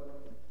is what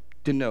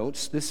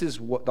denotes, this is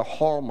what the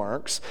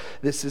hallmarks,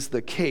 this is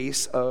the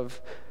case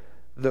of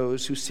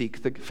those who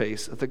seek the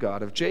face of the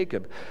God of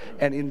Jacob.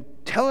 And in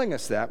telling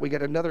us that, we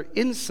get another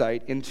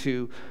insight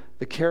into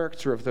the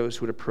character of those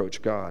who would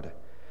approach God.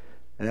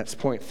 And that's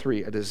point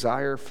 3, a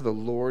desire for the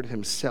Lord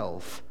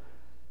himself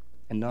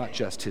and not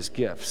just his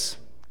gifts.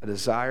 A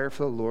desire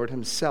for the Lord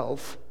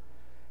himself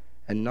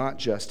and not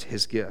just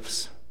his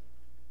gifts.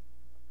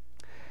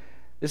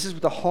 This is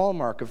the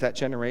hallmark of that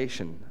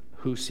generation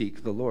who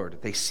seek the Lord.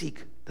 They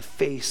seek the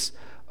face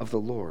of the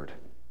Lord.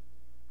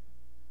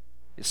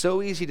 It's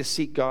so easy to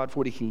seek God for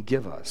what he can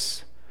give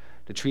us,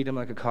 to treat him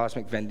like a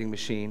cosmic vending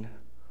machine.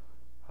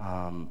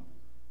 And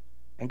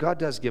God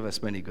does give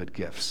us many good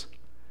gifts.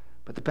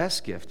 But the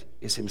best gift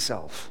is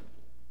himself.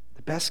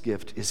 The best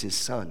gift is his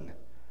Son.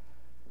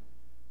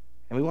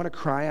 And we want to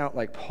cry out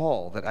like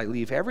Paul, that I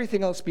leave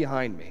everything else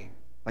behind me,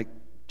 like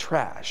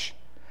trash,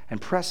 and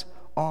press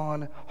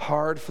on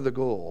hard for the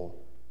goal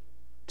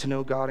to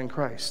know God in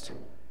Christ.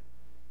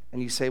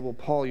 And you say, well,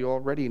 Paul, you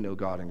already know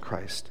God in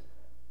Christ.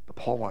 But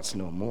Paul wants to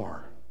know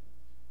more.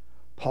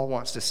 Paul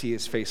wants to see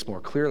his face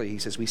more clearly. He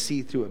says, we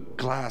see through a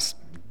glass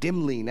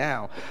dimly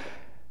now,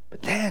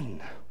 but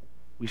then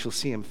we shall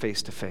see him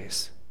face to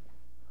face.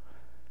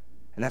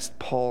 And that's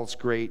Paul's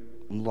great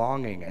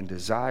longing and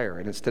desire,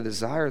 and it's the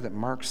desire that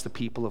marks the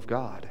people of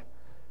God.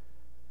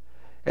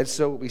 And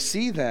so what we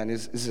see then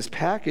is this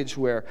package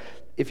where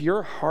if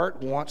your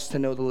heart wants to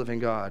know the living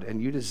God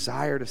and you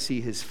desire to see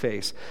his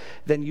face,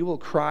 then you will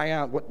cry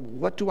out,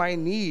 what do I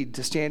need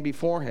to stand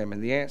before him?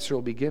 And the answer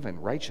will be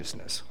given: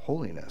 righteousness,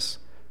 holiness.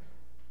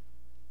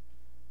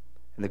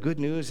 And the good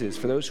news is,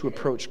 for those who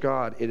approach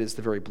God, it is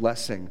the very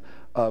blessing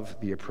of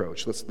the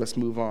approach. Let's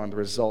move on, the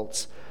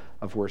results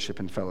of worship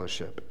and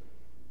fellowship.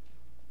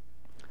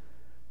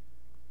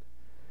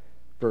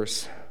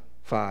 Verse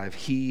 5,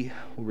 he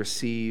will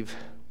receive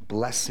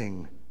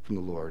blessing from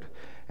the Lord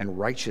and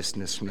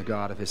righteousness from the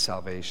God of his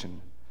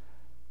salvation.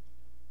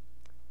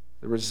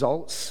 The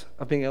results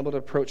of being able to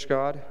approach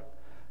God: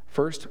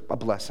 first, a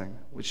blessing,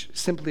 which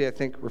simply, I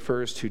think,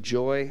 refers to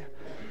joy,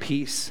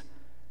 peace,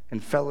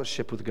 and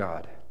fellowship with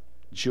God.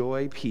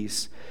 Joy,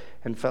 peace,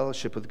 and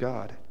fellowship with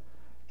God.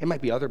 It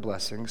might be other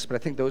blessings, but I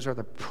think those are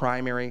the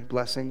primary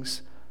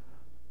blessings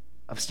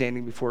of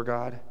standing before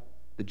God.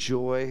 The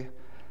joy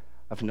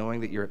of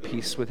knowing that you're at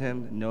peace with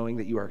him, knowing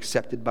that you are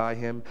accepted by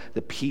him,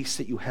 the peace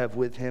that you have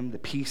with him, the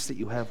peace that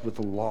you have with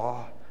the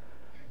law,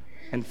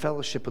 and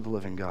fellowship with the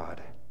living God.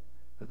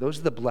 Those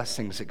are the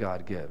blessings that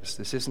God gives.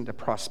 This isn't a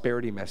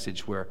prosperity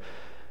message where,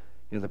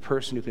 the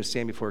person who can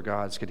stand before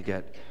God is going to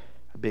get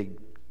a big,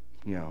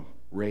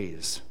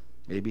 raise.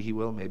 Maybe he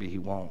will, maybe he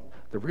won't.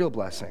 The real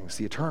blessings,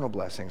 the eternal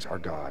blessings, are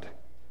God.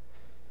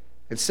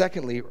 And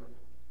secondly,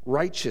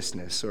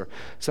 righteousness, or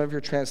some of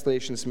your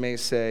translations may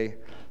say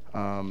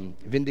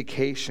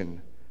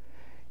vindication.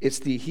 It's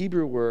the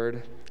Hebrew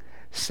word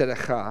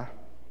tzedakah.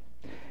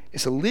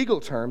 It's a legal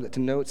term that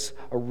denotes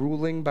a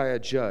ruling by a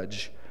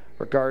judge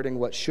regarding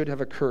what should have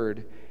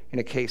occurred in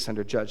a case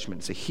under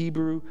judgment. It's a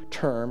Hebrew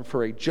term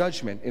for a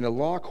judgment in a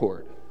law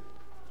court.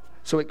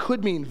 So it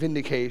could mean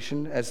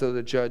vindication, as though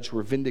the judge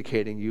were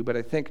vindicating you, but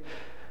I think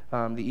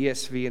the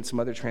ESV and some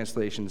other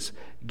translations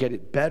get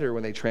it better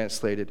when they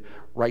translate it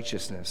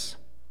righteousness.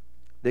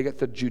 They get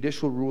the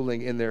judicial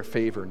ruling in their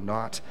favor,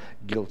 not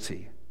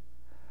guilty.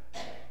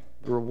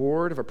 The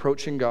reward of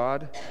approaching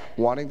God,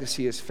 wanting to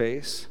see his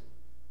face,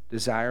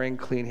 desiring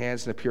clean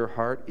hands and a pure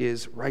heart,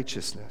 is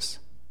righteousness.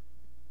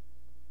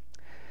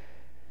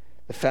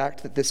 The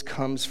fact that this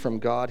comes from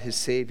God, his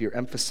Savior,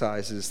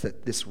 emphasizes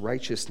that this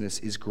righteousness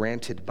is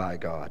granted by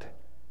God,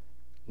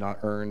 not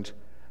earned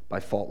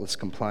by faultless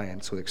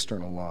compliance with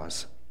external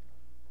laws.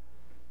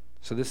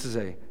 So this is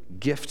a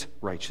gift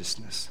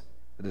righteousness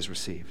that is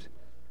received.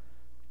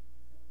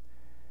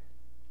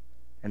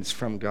 And it's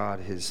from God,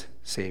 his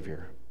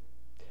Savior.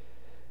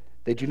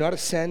 They do not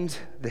ascend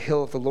the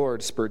hill of the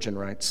Lord, Spurgeon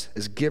writes,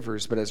 as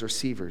givers but as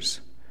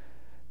receivers.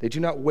 They do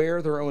not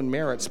wear their own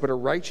merits, but a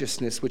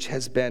righteousness which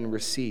has been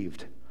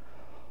received.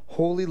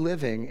 Holy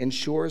living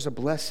ensures a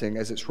blessing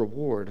as its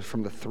reward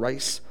from the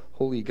thrice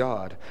holy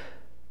God,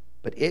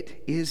 but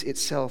it is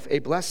itself a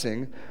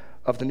blessing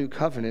of the new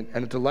covenant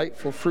and a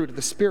delightful fruit of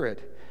the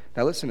Spirit.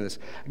 Now listen to this.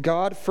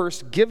 God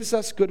first gives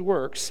us good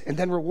works and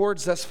then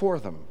rewards us for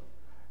them.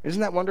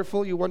 Isn't that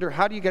wonderful? You wonder,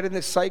 how do you get in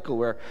this cycle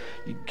where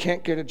you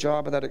can't get a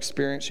job without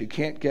experience, you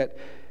can't get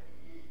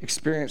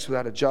experience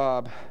without a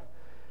job,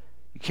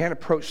 you can't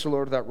approach the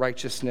Lord without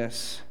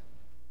righteousness.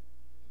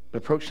 But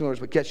approaching the Lord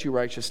is what gets you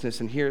righteousness.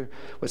 And here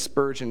what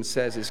Spurgeon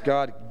says is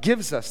God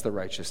gives us the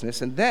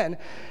righteousness. And then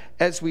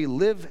as we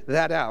live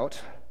that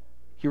out,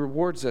 he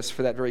rewards us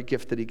for that very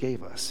gift that he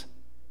gave us.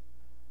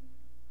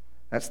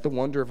 That's the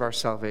wonder of our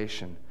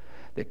salvation,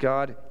 that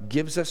God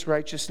gives us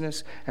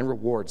righteousness and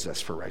rewards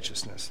us for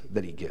righteousness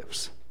that he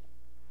gives.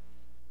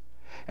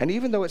 And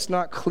even though it's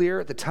not clear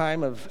at the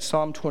time of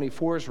Psalm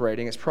 24's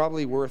writing, it's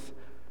probably worth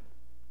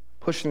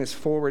pushing this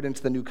forward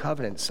into the New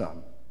Covenant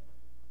some.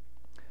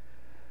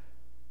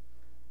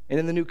 And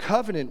in the New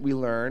Covenant, we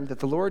learn that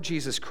the Lord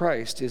Jesus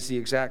Christ is the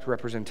exact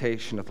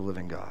representation of the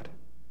living God.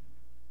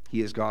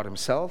 He is God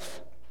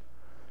himself.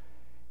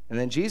 And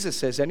then Jesus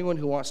says, anyone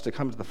who wants to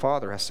come to the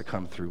Father has to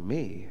come through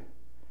me.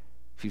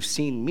 If you've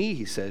seen me,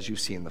 he says, you've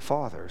seen the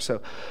Father.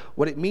 So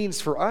what it means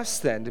for us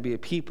then to be a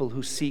people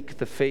who seek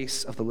the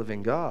face of the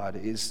living God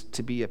is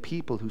to be a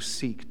people who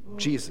seek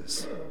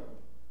Jesus.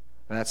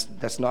 And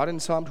that's not in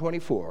Psalm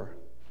 24.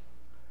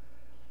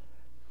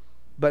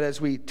 But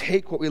as we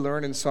take what we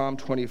learn in Psalm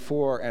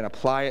 24 and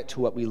apply it to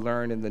what we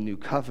learn in the New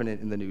Covenant,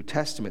 in the New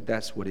Testament,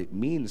 that's what it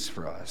means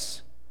for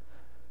us.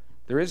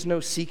 There is no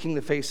seeking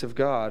the face of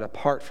God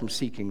apart from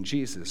seeking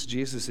Jesus.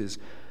 Jesus is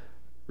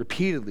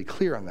repeatedly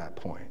clear on that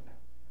point.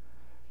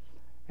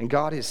 And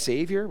God is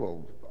Savior?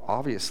 Well,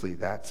 obviously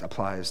that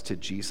applies to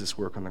Jesus'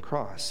 work on the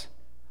cross.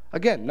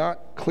 Again,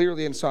 not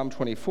clearly in Psalm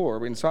 24,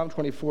 but in Psalm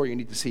 24 you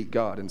need to seek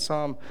God. In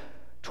Psalm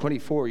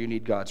 24 you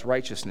need God's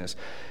righteousness.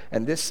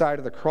 And this side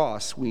of the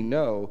cross, we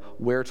know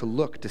where to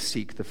look to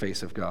seek the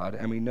face of God,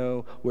 and we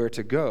know where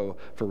to go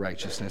for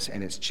righteousness,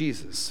 and it's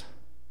Jesus.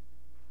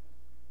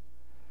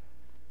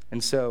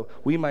 And so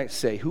we might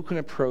say, who can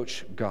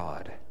approach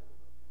God?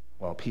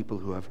 Well, people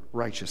who have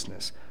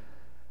righteousness.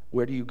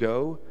 Where do you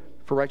go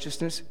for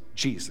righteousness?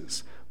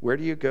 Jesus. Where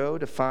do you go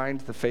to find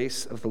the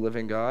face of the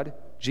living God?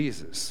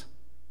 Jesus.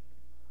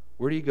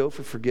 Where do you go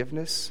for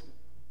forgiveness?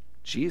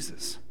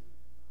 Jesus.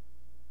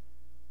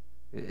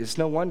 It's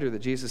no wonder that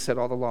Jesus said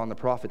all the law and the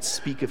prophets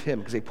speak of him,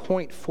 because they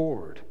point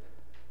forward.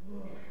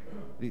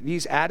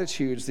 These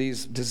attitudes,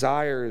 these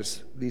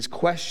desires, these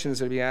questions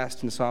that are being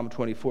asked in Psalm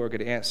 24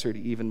 get answered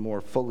even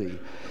more fully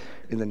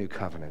in the New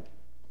Covenant.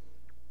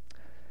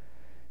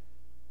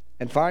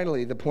 And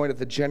finally, the point of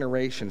the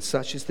generation,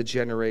 such is the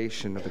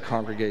generation of the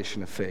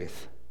congregation of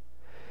faith.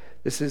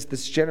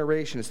 This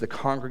generation is the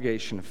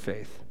congregation of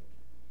faith.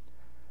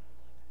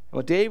 And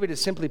what David is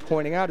simply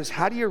pointing out is,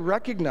 how do you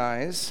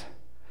recognize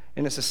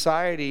in a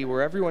society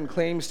where everyone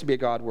claims to be a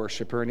God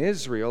worshiper? In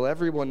Israel,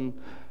 everyone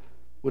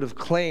would have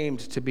claimed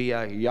to be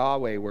a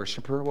Yahweh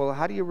worshiper. Well,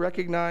 how do you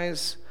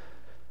recognize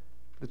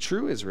the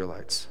true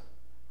Israelites,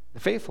 the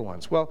faithful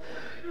ones? Well,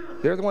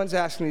 they're the ones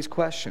asking these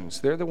questions.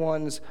 They're the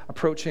ones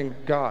approaching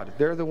God.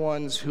 They're the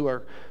ones who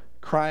are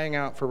crying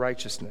out for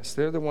righteousness.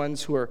 They're the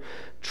ones who are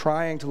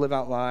trying to live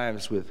out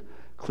lives with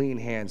clean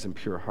hands and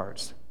pure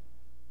hearts.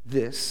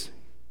 This,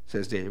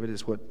 says David,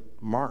 is what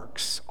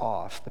marks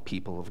off the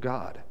people of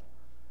God.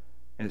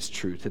 And it's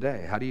true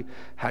today. How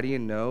do you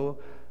know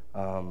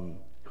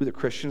who the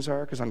Christians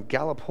are? Because on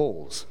Gallup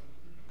polls,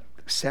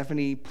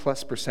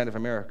 70+% of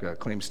America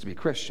claims to be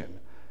Christian.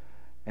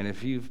 And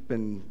if you've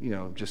been,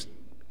 just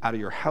out of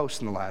your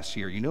house in the last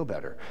year, you know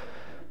better.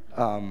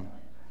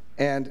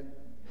 And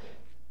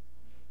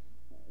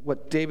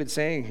what David's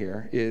saying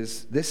here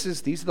is,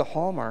 these are the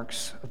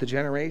hallmarks of the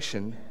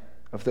generation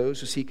of those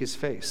who seek his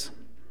face.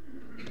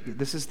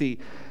 This is the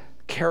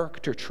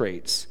character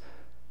traits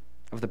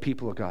of the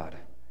people of God.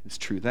 It's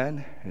true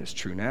then, and it's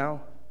true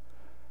now.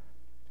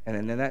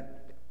 And then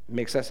that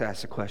makes us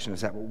ask the question,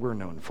 is that what we're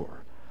known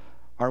for?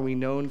 Are we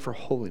known for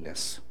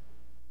holiness?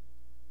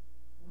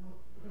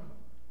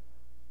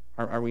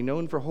 Are we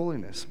known for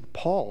holiness?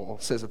 Paul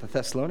says at the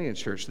Thessalonian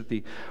church that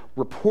the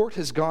report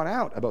has gone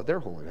out about their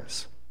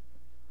holiness,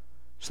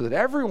 so that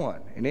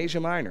everyone in Asia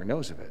Minor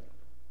knows of it.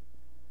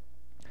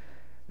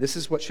 This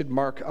is what should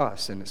mark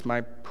us, and it's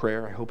my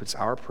prayer, I hope it's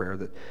our prayer,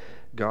 that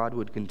God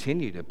would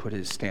continue to put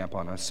his stamp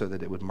on us so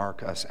that it would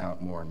mark us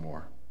out more and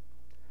more.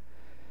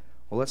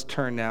 Well, let's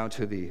turn now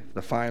to the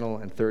final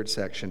and third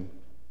section.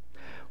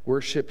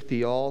 Worship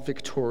the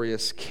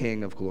all-victorious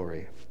King of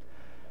glory.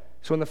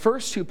 So in the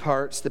first two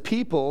parts, the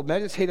people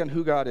meditate on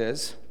who God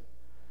is,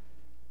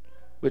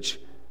 which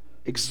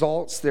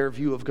exalts their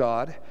view of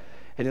God.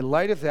 And in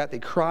light of that, they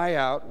cry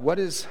out, what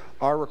is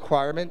our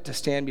requirement to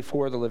stand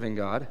before the living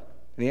God?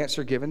 And the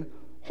answer given,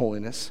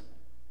 holiness.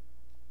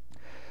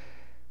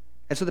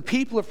 And so the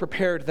people have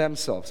prepared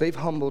themselves. They've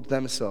humbled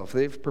themselves.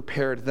 They've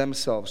prepared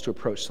themselves to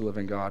approach the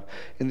living God.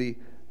 In the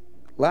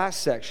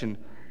last section,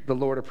 the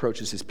Lord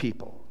approaches his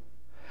people.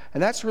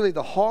 And that's really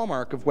the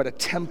hallmark of what a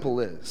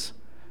temple is.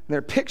 And there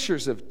are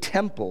pictures of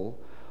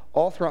temple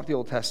all throughout the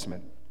Old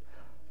Testament.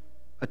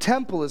 A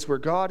temple is where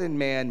God and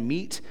man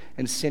meet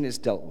and sin is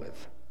dealt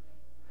with.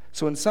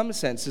 So in some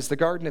senses, the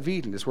Garden of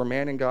Eden is where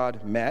man and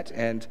God met,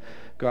 and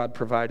God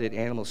provided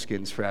animal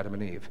skins for Adam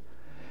and Eve.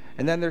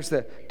 And then there's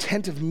the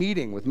tent of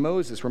meeting with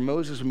Moses, where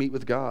Moses would meet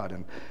with God,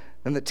 and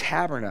then the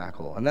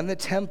tabernacle, and then the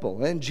temple.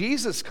 And then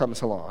Jesus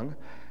comes along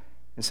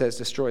and says,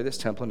 destroy this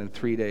temple, and in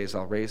 3 days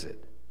I'll raise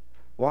it.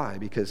 Why?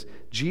 Because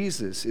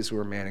Jesus is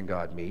where man and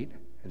God meet,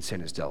 and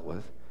sin is dealt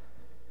with.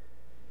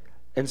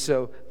 And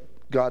so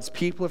God's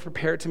people have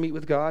prepared to meet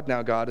with God.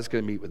 Now God is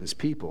going to meet with his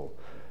people.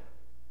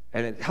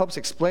 And it helps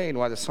explain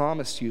why the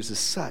psalmist uses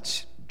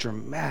such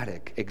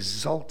dramatic,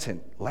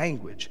 exultant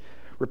language,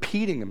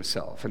 repeating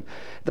himself. And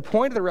the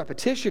point of the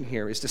repetition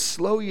here is to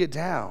slow you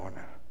down.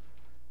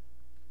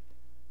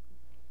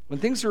 When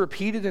things are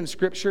repeated in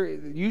Scripture,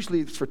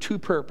 usually it's for two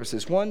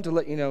purposes. One, to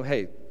let you know,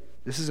 hey,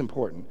 this is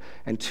important.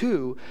 And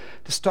two,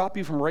 to stop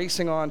you from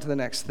racing on to the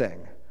next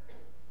thing.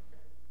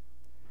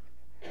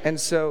 And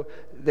so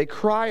they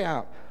cry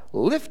out,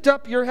 lift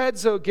up your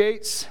heads, O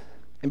gates,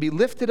 and be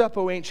lifted up,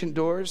 O ancient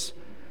doors.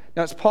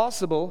 Now, it's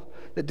possible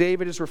that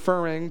David is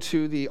referring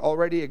to the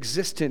already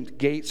existent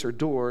gates or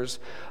doors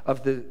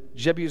of the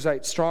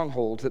Jebusite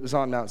stronghold that was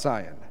on Mount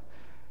Zion.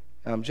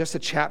 Just a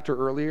chapter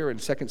earlier in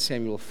 2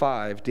 Samuel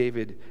 5,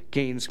 David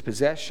gains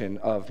possession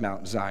of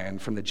Mount Zion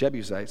from the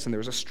Jebusites, and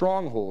there's a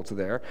stronghold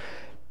there.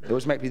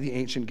 Those might be the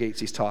ancient gates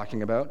he's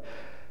talking about.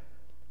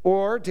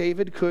 Or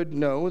David could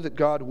know that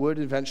God would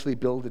eventually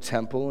build a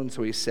temple, and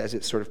so he says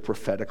it sort of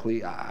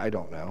prophetically. I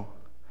don't know.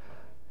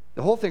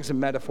 The whole thing's a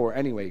metaphor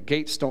anyway.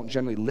 Gates don't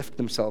generally lift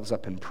themselves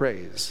up in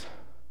praise.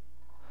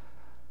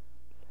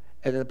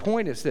 And the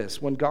point is this: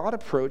 when God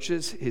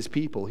approaches his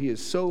people, he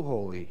is so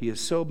holy, he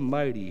is so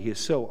mighty, he is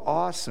so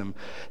awesome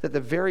that the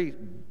very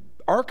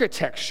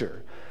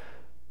architecture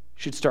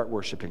should start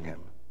worshiping him.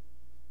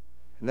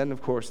 And then,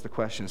 of course, the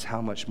question is,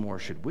 how much more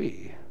should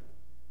we?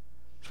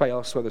 That's why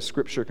also the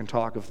scripture can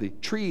talk of the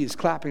trees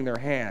clapping their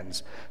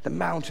hands, the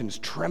mountains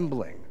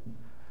trembling,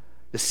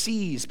 the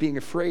seas being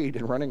afraid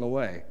and running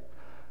away.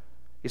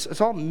 It's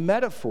all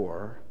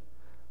metaphor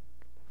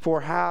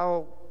for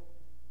how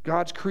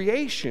God's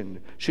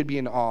creation should be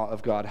in awe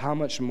of God, how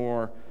much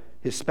more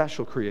his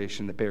special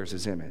creation that bears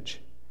his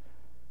image.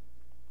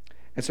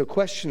 And so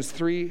questions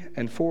 2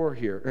 and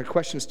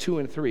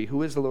 3,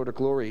 who is the Lord of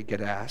glory,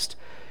 get asked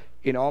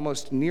in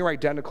almost near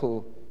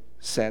identical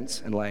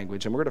sense and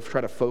language. And we're going to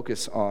try to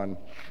focus on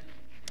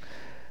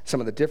some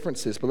of the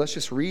differences, but let's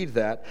just read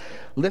that.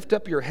 Lift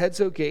up your heads,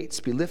 O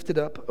gates, be lifted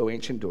up, O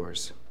ancient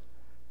doors,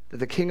 that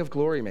the King of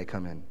glory may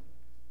come in.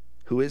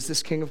 Who is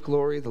this King of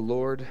glory? The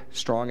Lord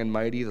strong and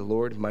mighty, the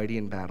Lord mighty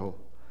in battle.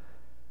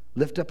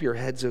 Lift up your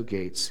heads, O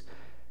gates,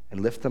 and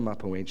lift them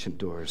up, O ancient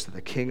doors, that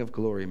the King of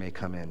glory may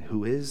come in.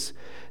 Who is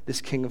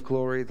this King of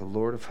glory? The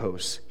Lord of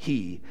hosts.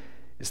 He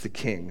is the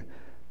King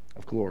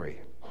of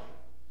glory.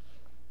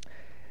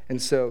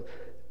 And so,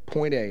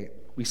 point A,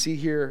 we see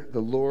here the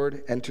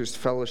Lord enters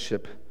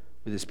fellowship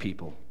with his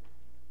people.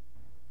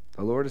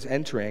 The Lord is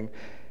entering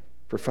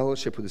for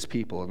fellowship with his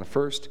people. In the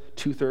first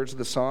 2/3 of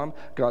the psalm,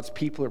 God's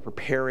people are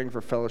preparing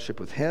for fellowship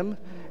with him,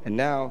 and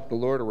now the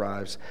Lord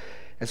arrives.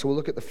 And so we'll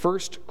look at the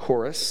first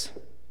chorus.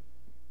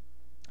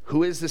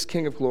 Who is this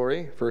King of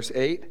glory? Verse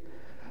 8,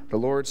 the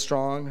Lord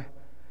strong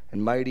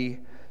and mighty,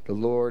 the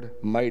Lord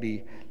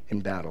mighty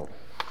in battle.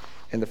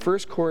 And the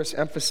first chorus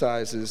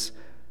emphasizes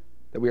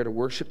that we are to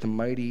worship the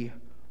mighty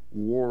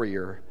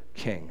warrior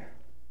king.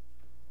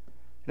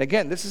 And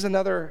again, this is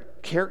another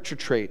character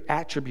trait,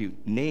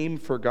 attribute, name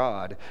for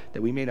God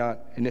that we may not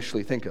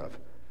initially think of.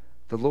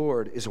 The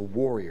Lord is a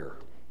warrior.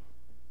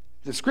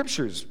 The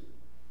scriptures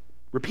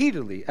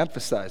repeatedly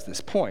emphasize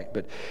this point,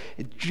 but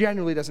it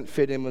generally doesn't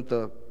fit in with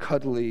the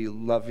cuddly,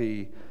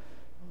 lovey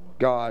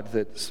God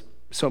that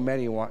so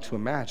many want to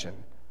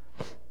imagine.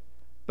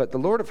 But the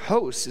Lord of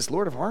hosts is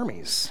Lord of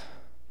armies.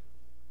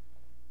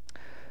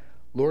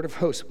 Lord of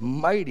hosts,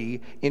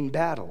 mighty in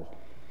battle.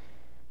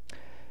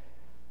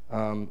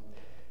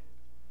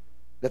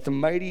 That the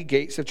mighty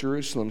gates of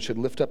Jerusalem should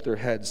lift up their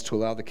heads to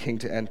allow the king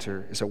to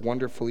enter is a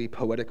wonderfully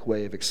poetic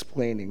way of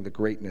explaining the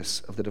greatness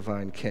of the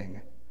divine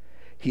king.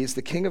 He is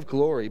the King of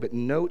glory, but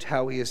note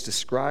how he is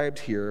described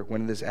here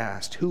when it is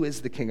asked, who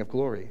is the King of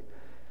glory?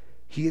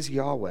 He is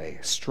Yahweh,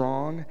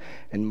 strong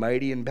and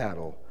mighty in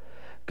battle.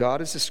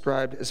 God is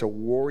described as a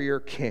warrior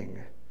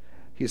king.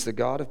 He is the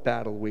God of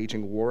battle,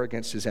 waging war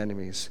against his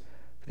enemies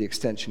for the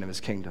extension of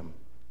his kingdom.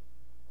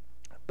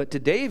 But to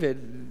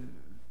David,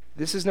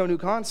 this is no new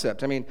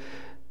concept. I mean,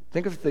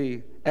 think of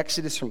the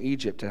Exodus from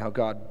Egypt and how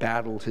God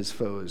battled his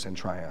foes and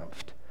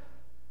triumphed.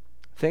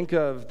 Think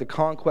of the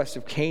conquest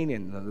of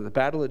Canaan, the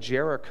Battle of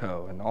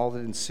Jericho, and all that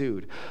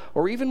ensued.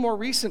 Or even more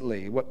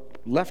recently, what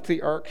left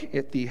the ark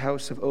at the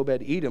house of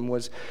Obed-Edom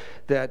was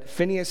that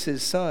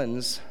Eli's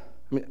sons,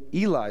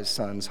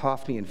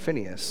 Hophni and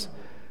Phinehas,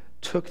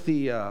 took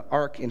the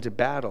ark into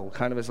battle,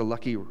 kind of as a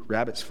lucky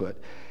rabbit's foot,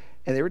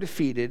 and they were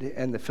defeated,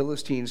 and the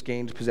Philistines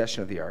gained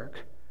possession of the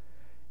ark.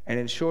 And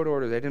in short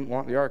order, they didn't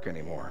want the ark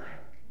anymore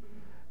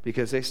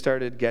because they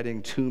started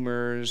getting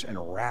tumors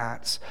and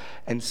rats.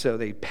 And so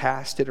they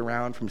passed it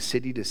around from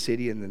city to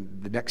city, and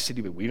then the next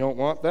city, but we don't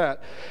want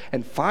that.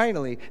 And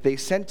finally, they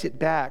sent it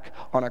back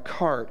on a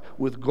cart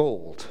with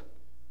gold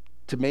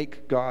to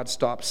make God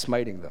stop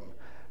smiting them.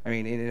 I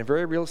mean, in a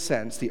very real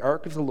sense, the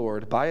ark of the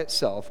Lord by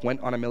itself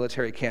went on a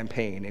military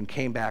campaign and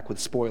came back with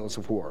spoils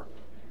of war.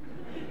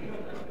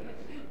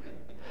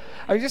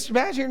 I mean, just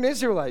imagine an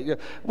Israelite.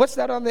 What's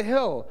that on the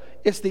hill?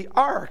 It's the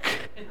ark.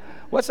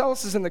 What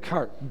else is in the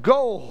cart?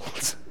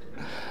 Gold.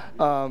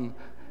 No,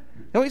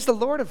 he's the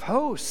Lord of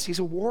hosts. He's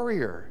a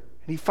warrior,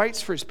 and he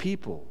fights for his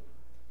people.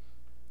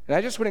 And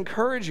I just would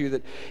encourage you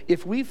that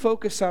if we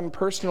focus on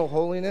personal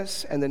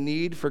holiness and the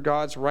need for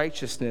God's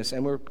righteousness,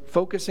 and we're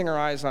focusing our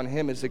eyes on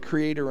him as the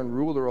creator and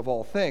ruler of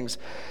all things,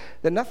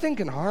 then nothing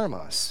can harm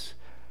us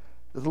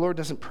that the Lord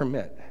doesn't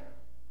permit.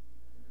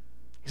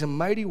 He's a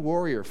mighty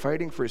warrior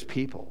fighting for his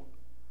people.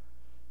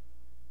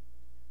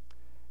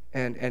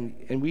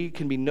 And we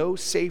can be no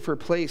safer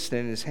place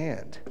than in his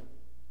hand.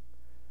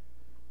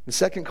 The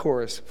second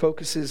chorus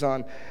focuses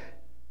on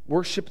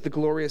worship the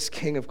glorious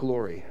King of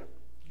glory.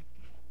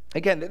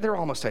 Again, they're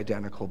almost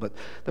identical, but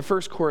the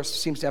first chorus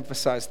seems to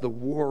emphasize the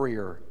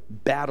warrior,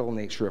 battle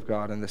nature of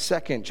God, and the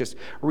second just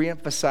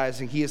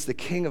re-emphasizing he is the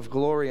King of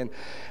glory. And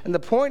the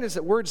point is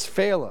that words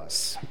fail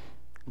us.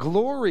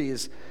 Glory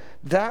is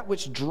that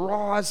which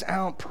draws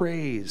out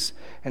praise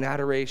and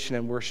adoration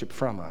and worship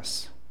from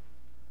us.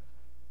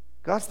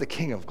 God's the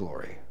King of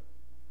glory,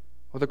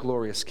 or the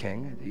glorious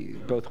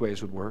King. Both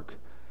ways would work.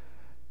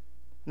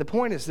 And the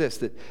point is this,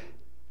 that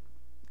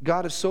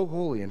God is so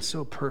holy and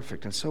so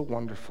perfect and so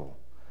wonderful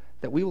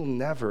that we will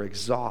never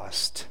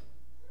exhaust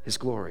his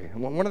glory.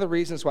 And one of the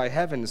reasons why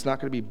heaven is not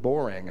going to be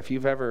boring, if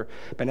you've ever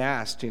been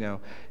asked,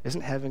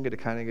 isn't heaven going to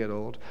kind of get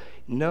old?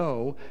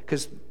 No,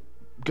 because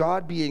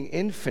God being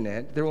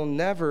infinite, there will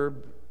never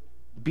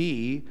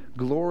be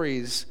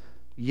glories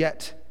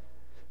yet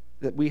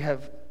that we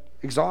have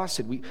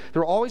exhausted.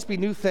 There will always be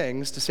new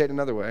things, to say it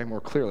another way,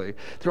 more clearly.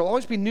 There will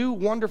always be new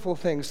wonderful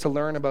things to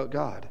learn about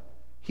God.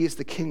 He is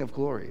the King of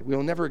glory. We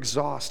will never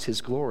exhaust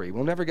his glory.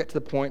 We'll never get to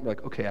the point where,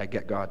 okay, I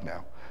get God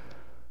now.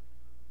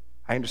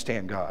 I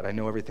understand God. I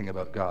know everything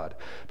about God.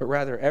 But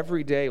rather,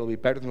 every day will be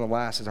better than the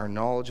last as our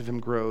knowledge of him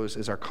grows,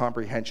 as our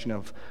comprehension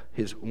of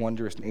his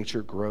wondrous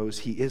nature grows.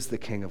 He is the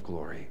King of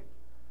glory.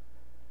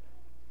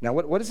 Now,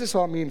 what does this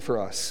all mean for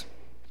us?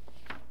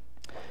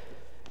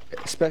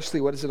 Especially,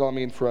 what does it all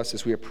mean for us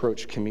as we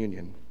approach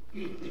communion?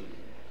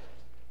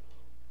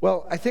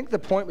 Well, I think the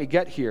point we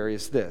get here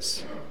is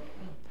this,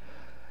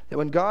 that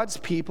when God's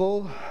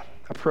people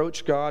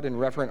approach God in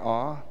reverent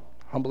awe,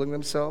 humbling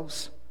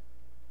themselves,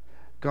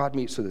 God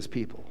meets with his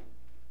people.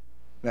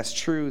 And that's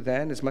true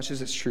then as much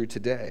as it's true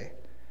today.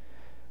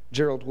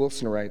 Gerald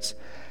Wilson writes,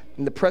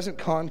 in the present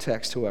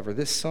context, however,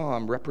 this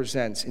psalm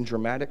represents in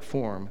dramatic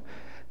form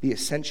the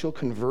essential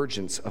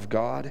convergence of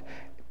God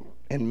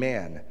and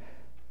man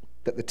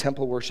that the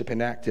temple worship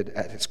enacted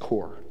at its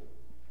core.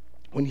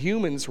 When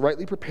humans,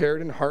 rightly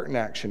prepared in heart and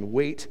action,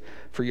 wait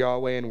for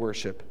Yahweh in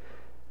worship,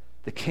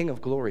 the King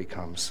of glory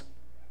comes.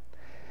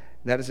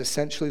 And that is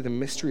essentially the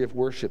mystery of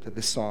worship that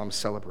this psalm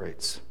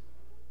celebrates.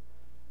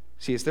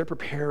 See, as they're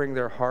preparing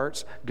their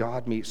hearts,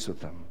 God meets with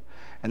them.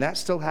 And that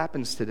still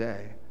happens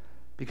today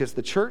because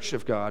the church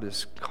of God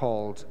is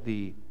called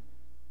the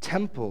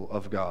temple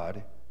of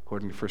God,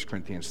 according to 1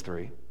 Corinthians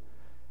 3.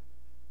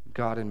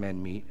 God and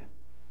men meet.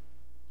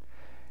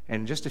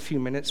 And in just a few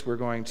minutes, we're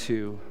going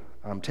to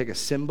take a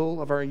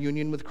symbol of our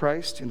union with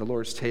Christ in the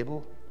Lord's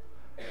table.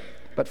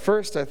 But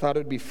first, I thought it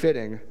would be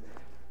fitting.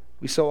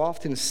 We so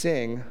often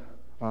sing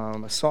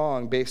a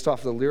song based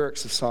off the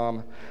lyrics of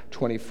Psalm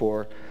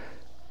 24.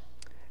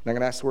 And I'm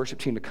going to ask the worship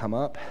team to come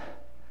up.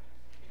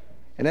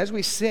 And as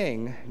we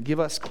sing, give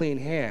us clean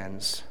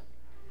hands,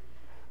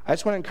 I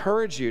just want to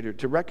encourage you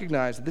to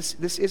recognize that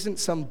this isn't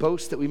some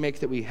boast that we make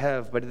that we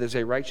have, but it is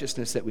a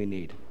righteousness that we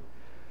need.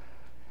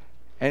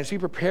 And as we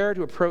prepare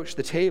to approach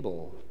the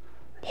table,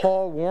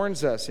 Paul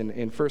warns us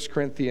in 1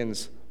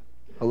 Corinthians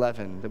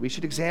 11 that we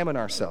should examine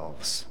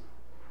ourselves.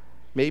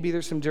 Maybe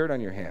there's some dirt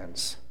on your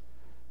hands.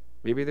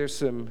 Maybe there's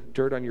some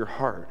dirt on your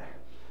heart.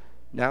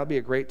 Now would be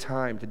a great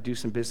time to do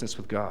some business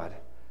with God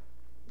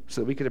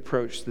so that we could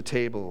approach the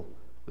table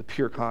with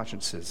pure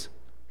consciences,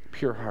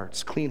 pure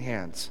hearts, clean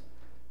hands.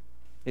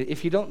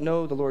 If you don't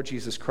know the Lord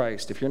Jesus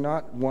Christ, if you're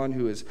not one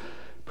who has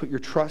put your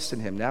trust in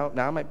him,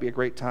 now might be a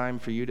great time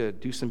for you to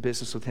do some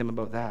business with him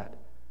about that.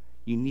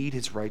 You need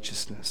his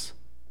righteousness.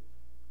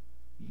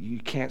 You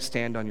can't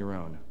stand on your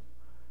own.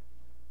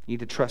 You need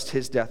to trust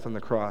his death on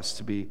the cross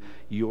to be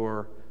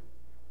your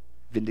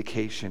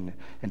vindication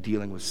and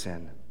dealing with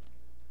sin.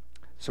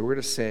 So we're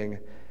going to sing,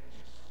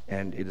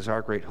 and it is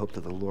our great hope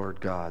that the Lord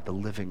God, the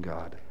living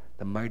God,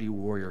 the mighty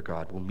warrior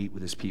God, will meet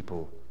with his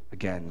people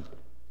again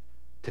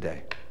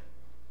today.